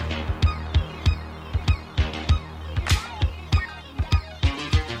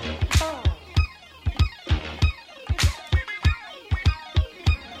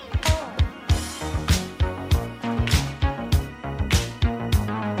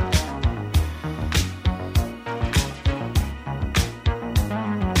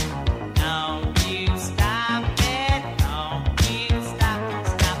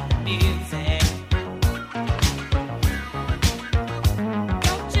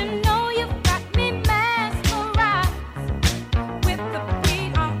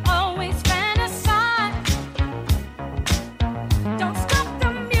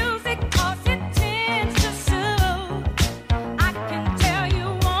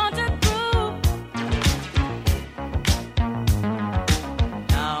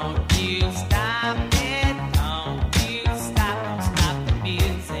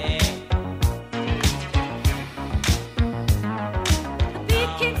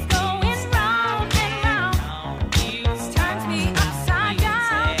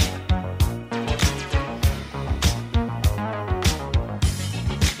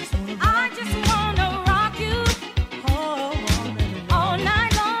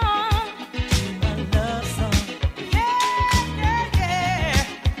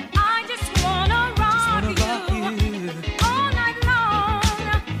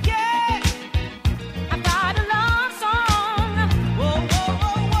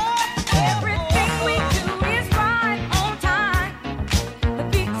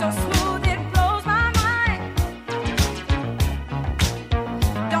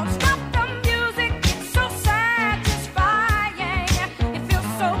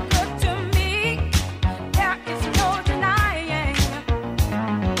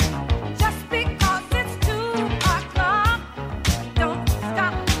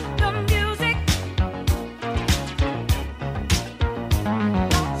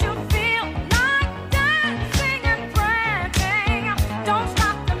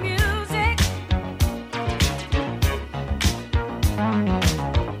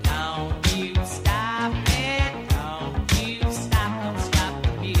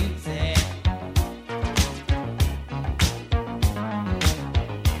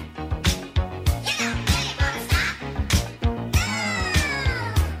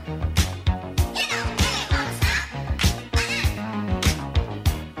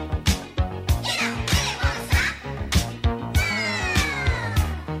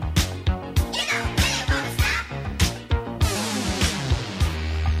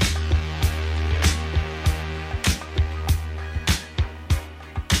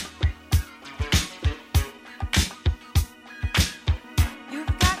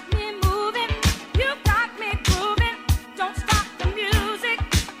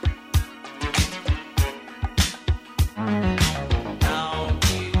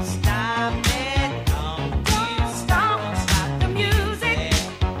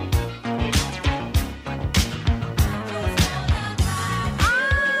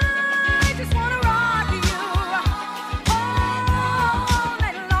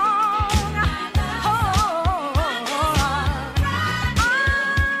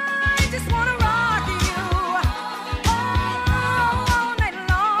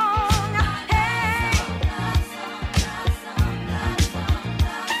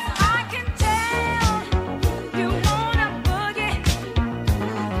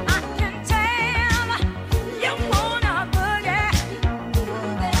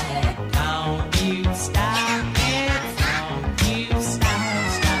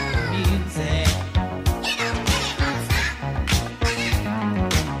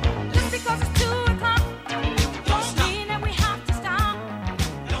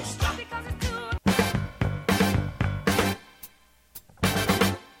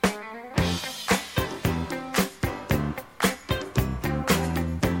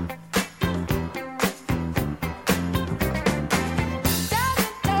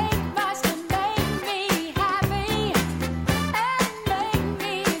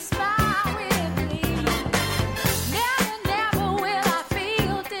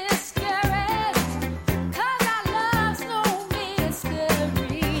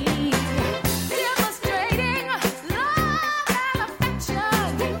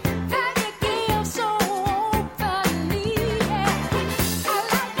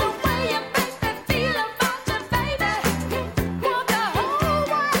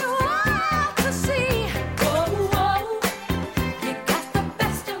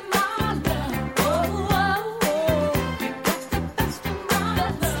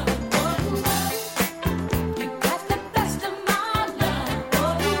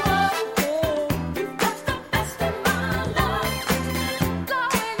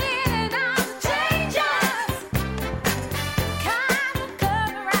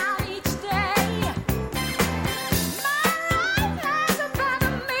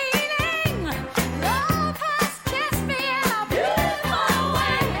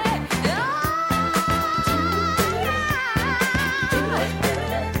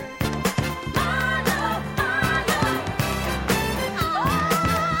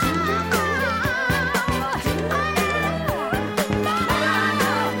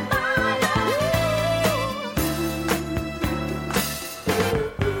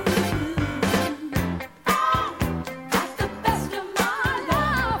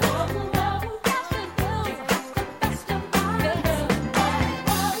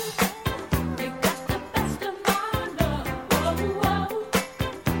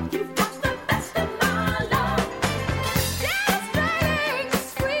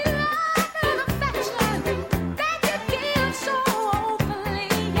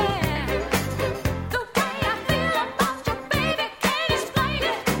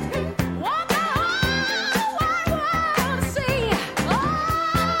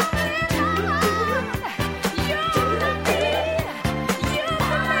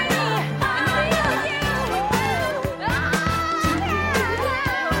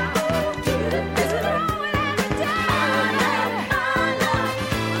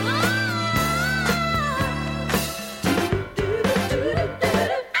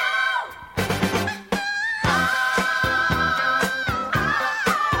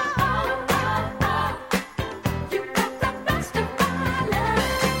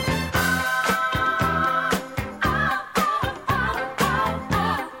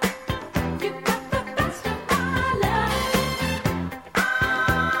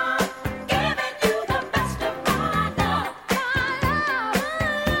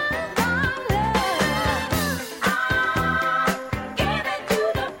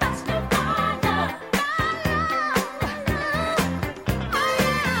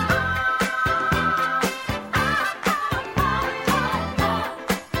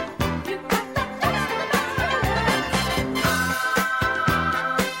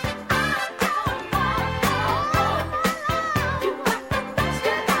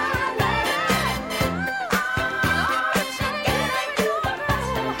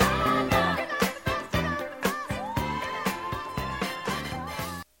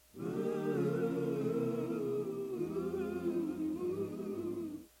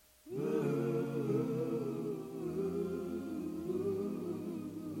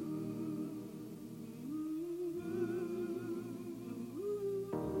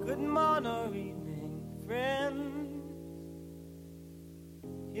 Good morning or evening, friend.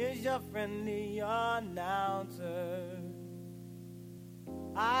 Here's your friendly announcer.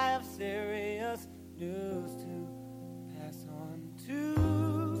 I have serious news to pass on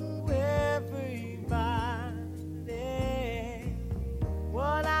to everybody.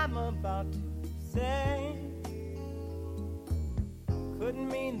 What I'm about to say could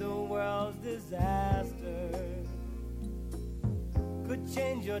mean the world's disaster, could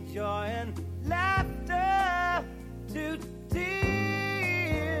change your joy and laughter to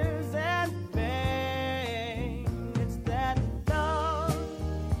tears and pain. It's that love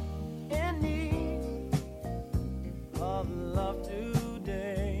in need of love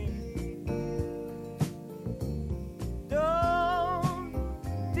today. Don't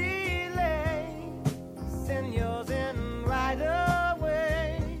delay, send yours in right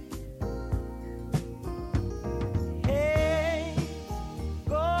away. Hey,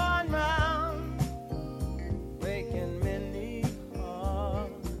 going round, breaking many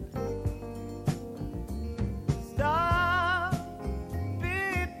hearts. Stop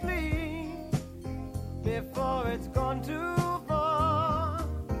it, please, before it's gone too far.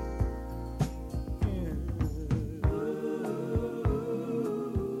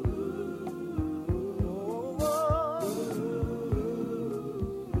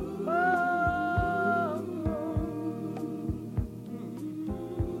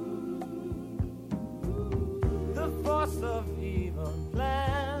 The force of evil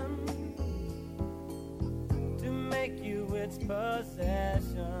plans to make you its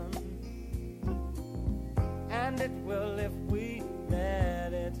possession, and it will if we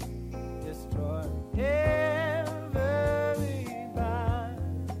let it destroy everybody.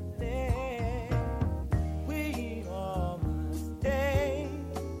 We all must take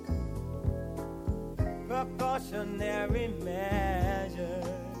precautionary measures.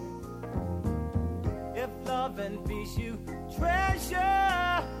 If love and peace you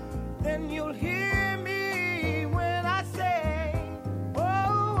treasure, then you'll hear me when I say, oh,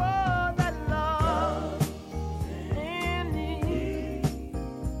 oh, that love in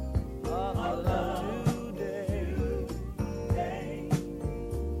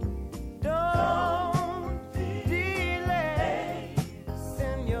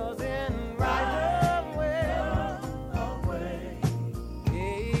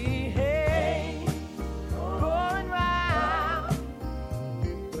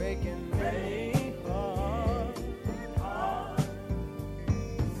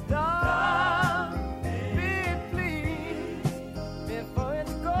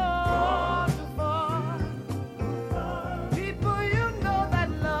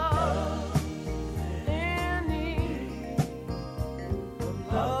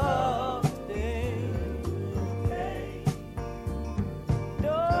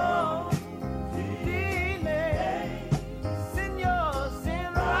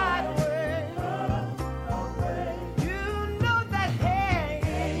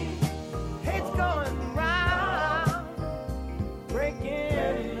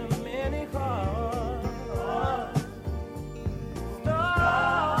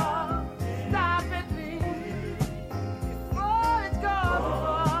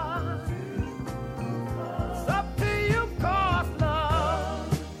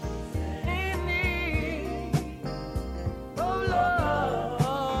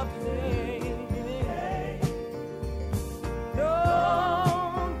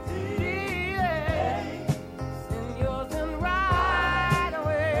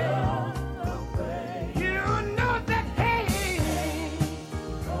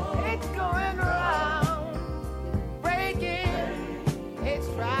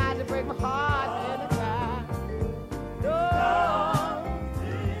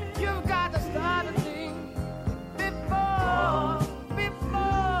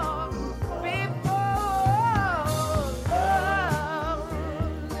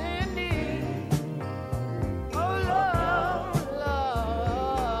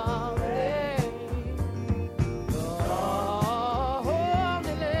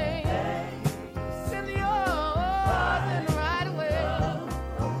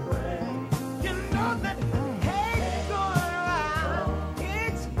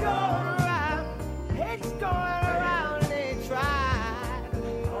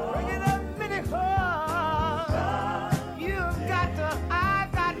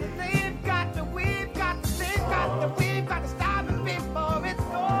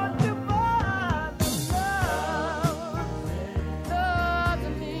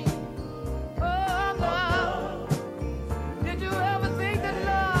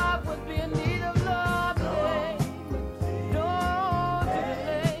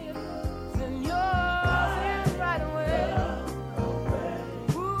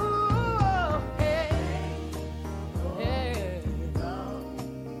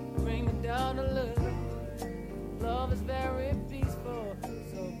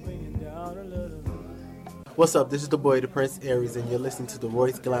What's up? This is the boy, the Prince Aries, and you're listening to the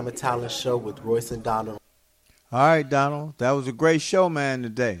Royce Glamour Talent Show with Royce and Donald. All right, Donald. That was a great show, man,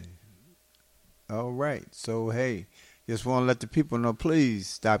 today. All right. So, hey, just want to let the people know, please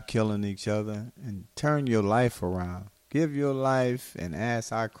stop killing each other and turn your life around. Give your life and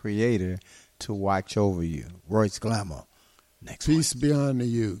ask our Creator to watch over you. Royce Glamour. Next Peace be unto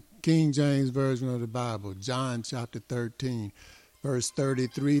you. King James Version of the Bible, John chapter 13, verse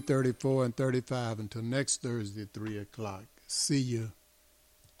 33, 34, and 35. Until next Thursday at 3 o'clock. See you.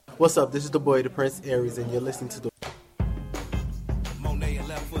 What's up? This is the boy, the Prince Aries, and you're listening to the Monet and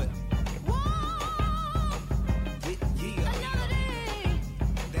left foot.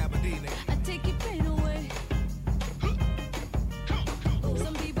 I take your pain away.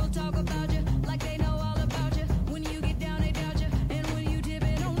 Some people talk about you like they know all about you. When you get down, they doubt you. And when you dip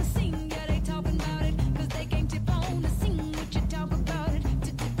it on the scene, yeah, they talking about it. Cause they can't tip on the scene what you talk about it.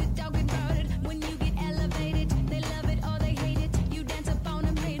 Talking about it. When you get elevated, they love it or they hate it. You dance up on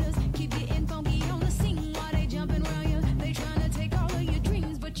them haters. Keep getting funky on the scene while they jumping around you. They trying to take all of your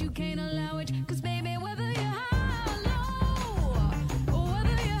dreams, but you can't allow it. Cause baby, whether you're high or low, or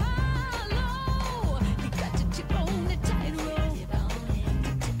whether you're high or low, you got to tip on the tightrope.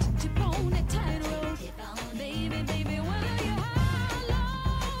 Tip on the tightrope. Baby, baby, whether you're high or low,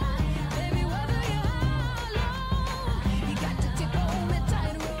 baby, whether you're high or low, you got to tip on the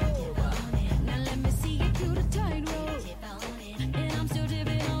tightrope. Now let me see you do the tightrope. And I'm still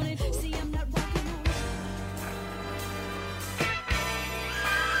tipping on it. See, I'm not rocking on it.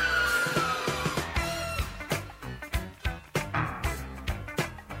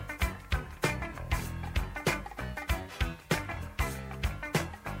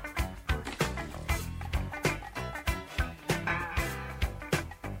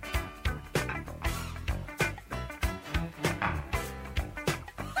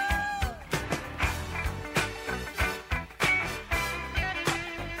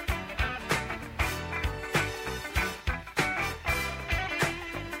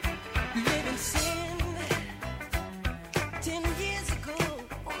 Live in sin. 10 years ago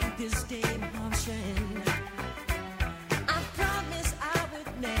on this day of shame, I promised I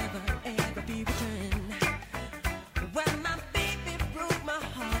would never ever be returned. When my baby broke my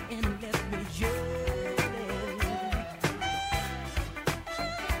heart and left me yearning.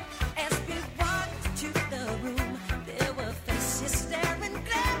 As we walked to the room, there were faces staring,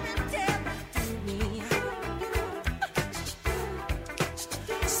 glaring, terror through me.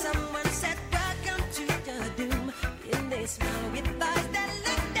 Someone said, welcome to your doom. And they smiled with eyes that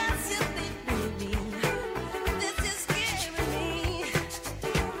looked as if they knew me. This is scaring me.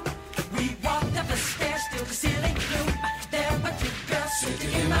 We walked up the stairs to the ceiling room. There were two girls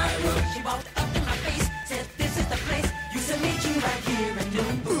sitting in my room. She walked up in my face, said, this is the place. Used to meet you right here in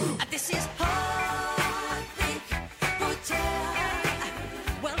noon. This is Heartbreak Hotel.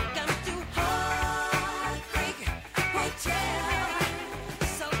 Welcome to Heartbreak Hotel.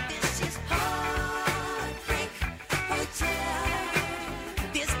 So this is Heartbreak Hotel.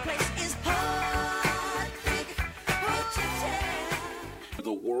 This place is Heartbreak Hotel.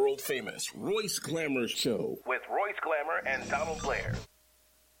 The world famous Royce Glamour Show with Royce Glamour and Donald Blair.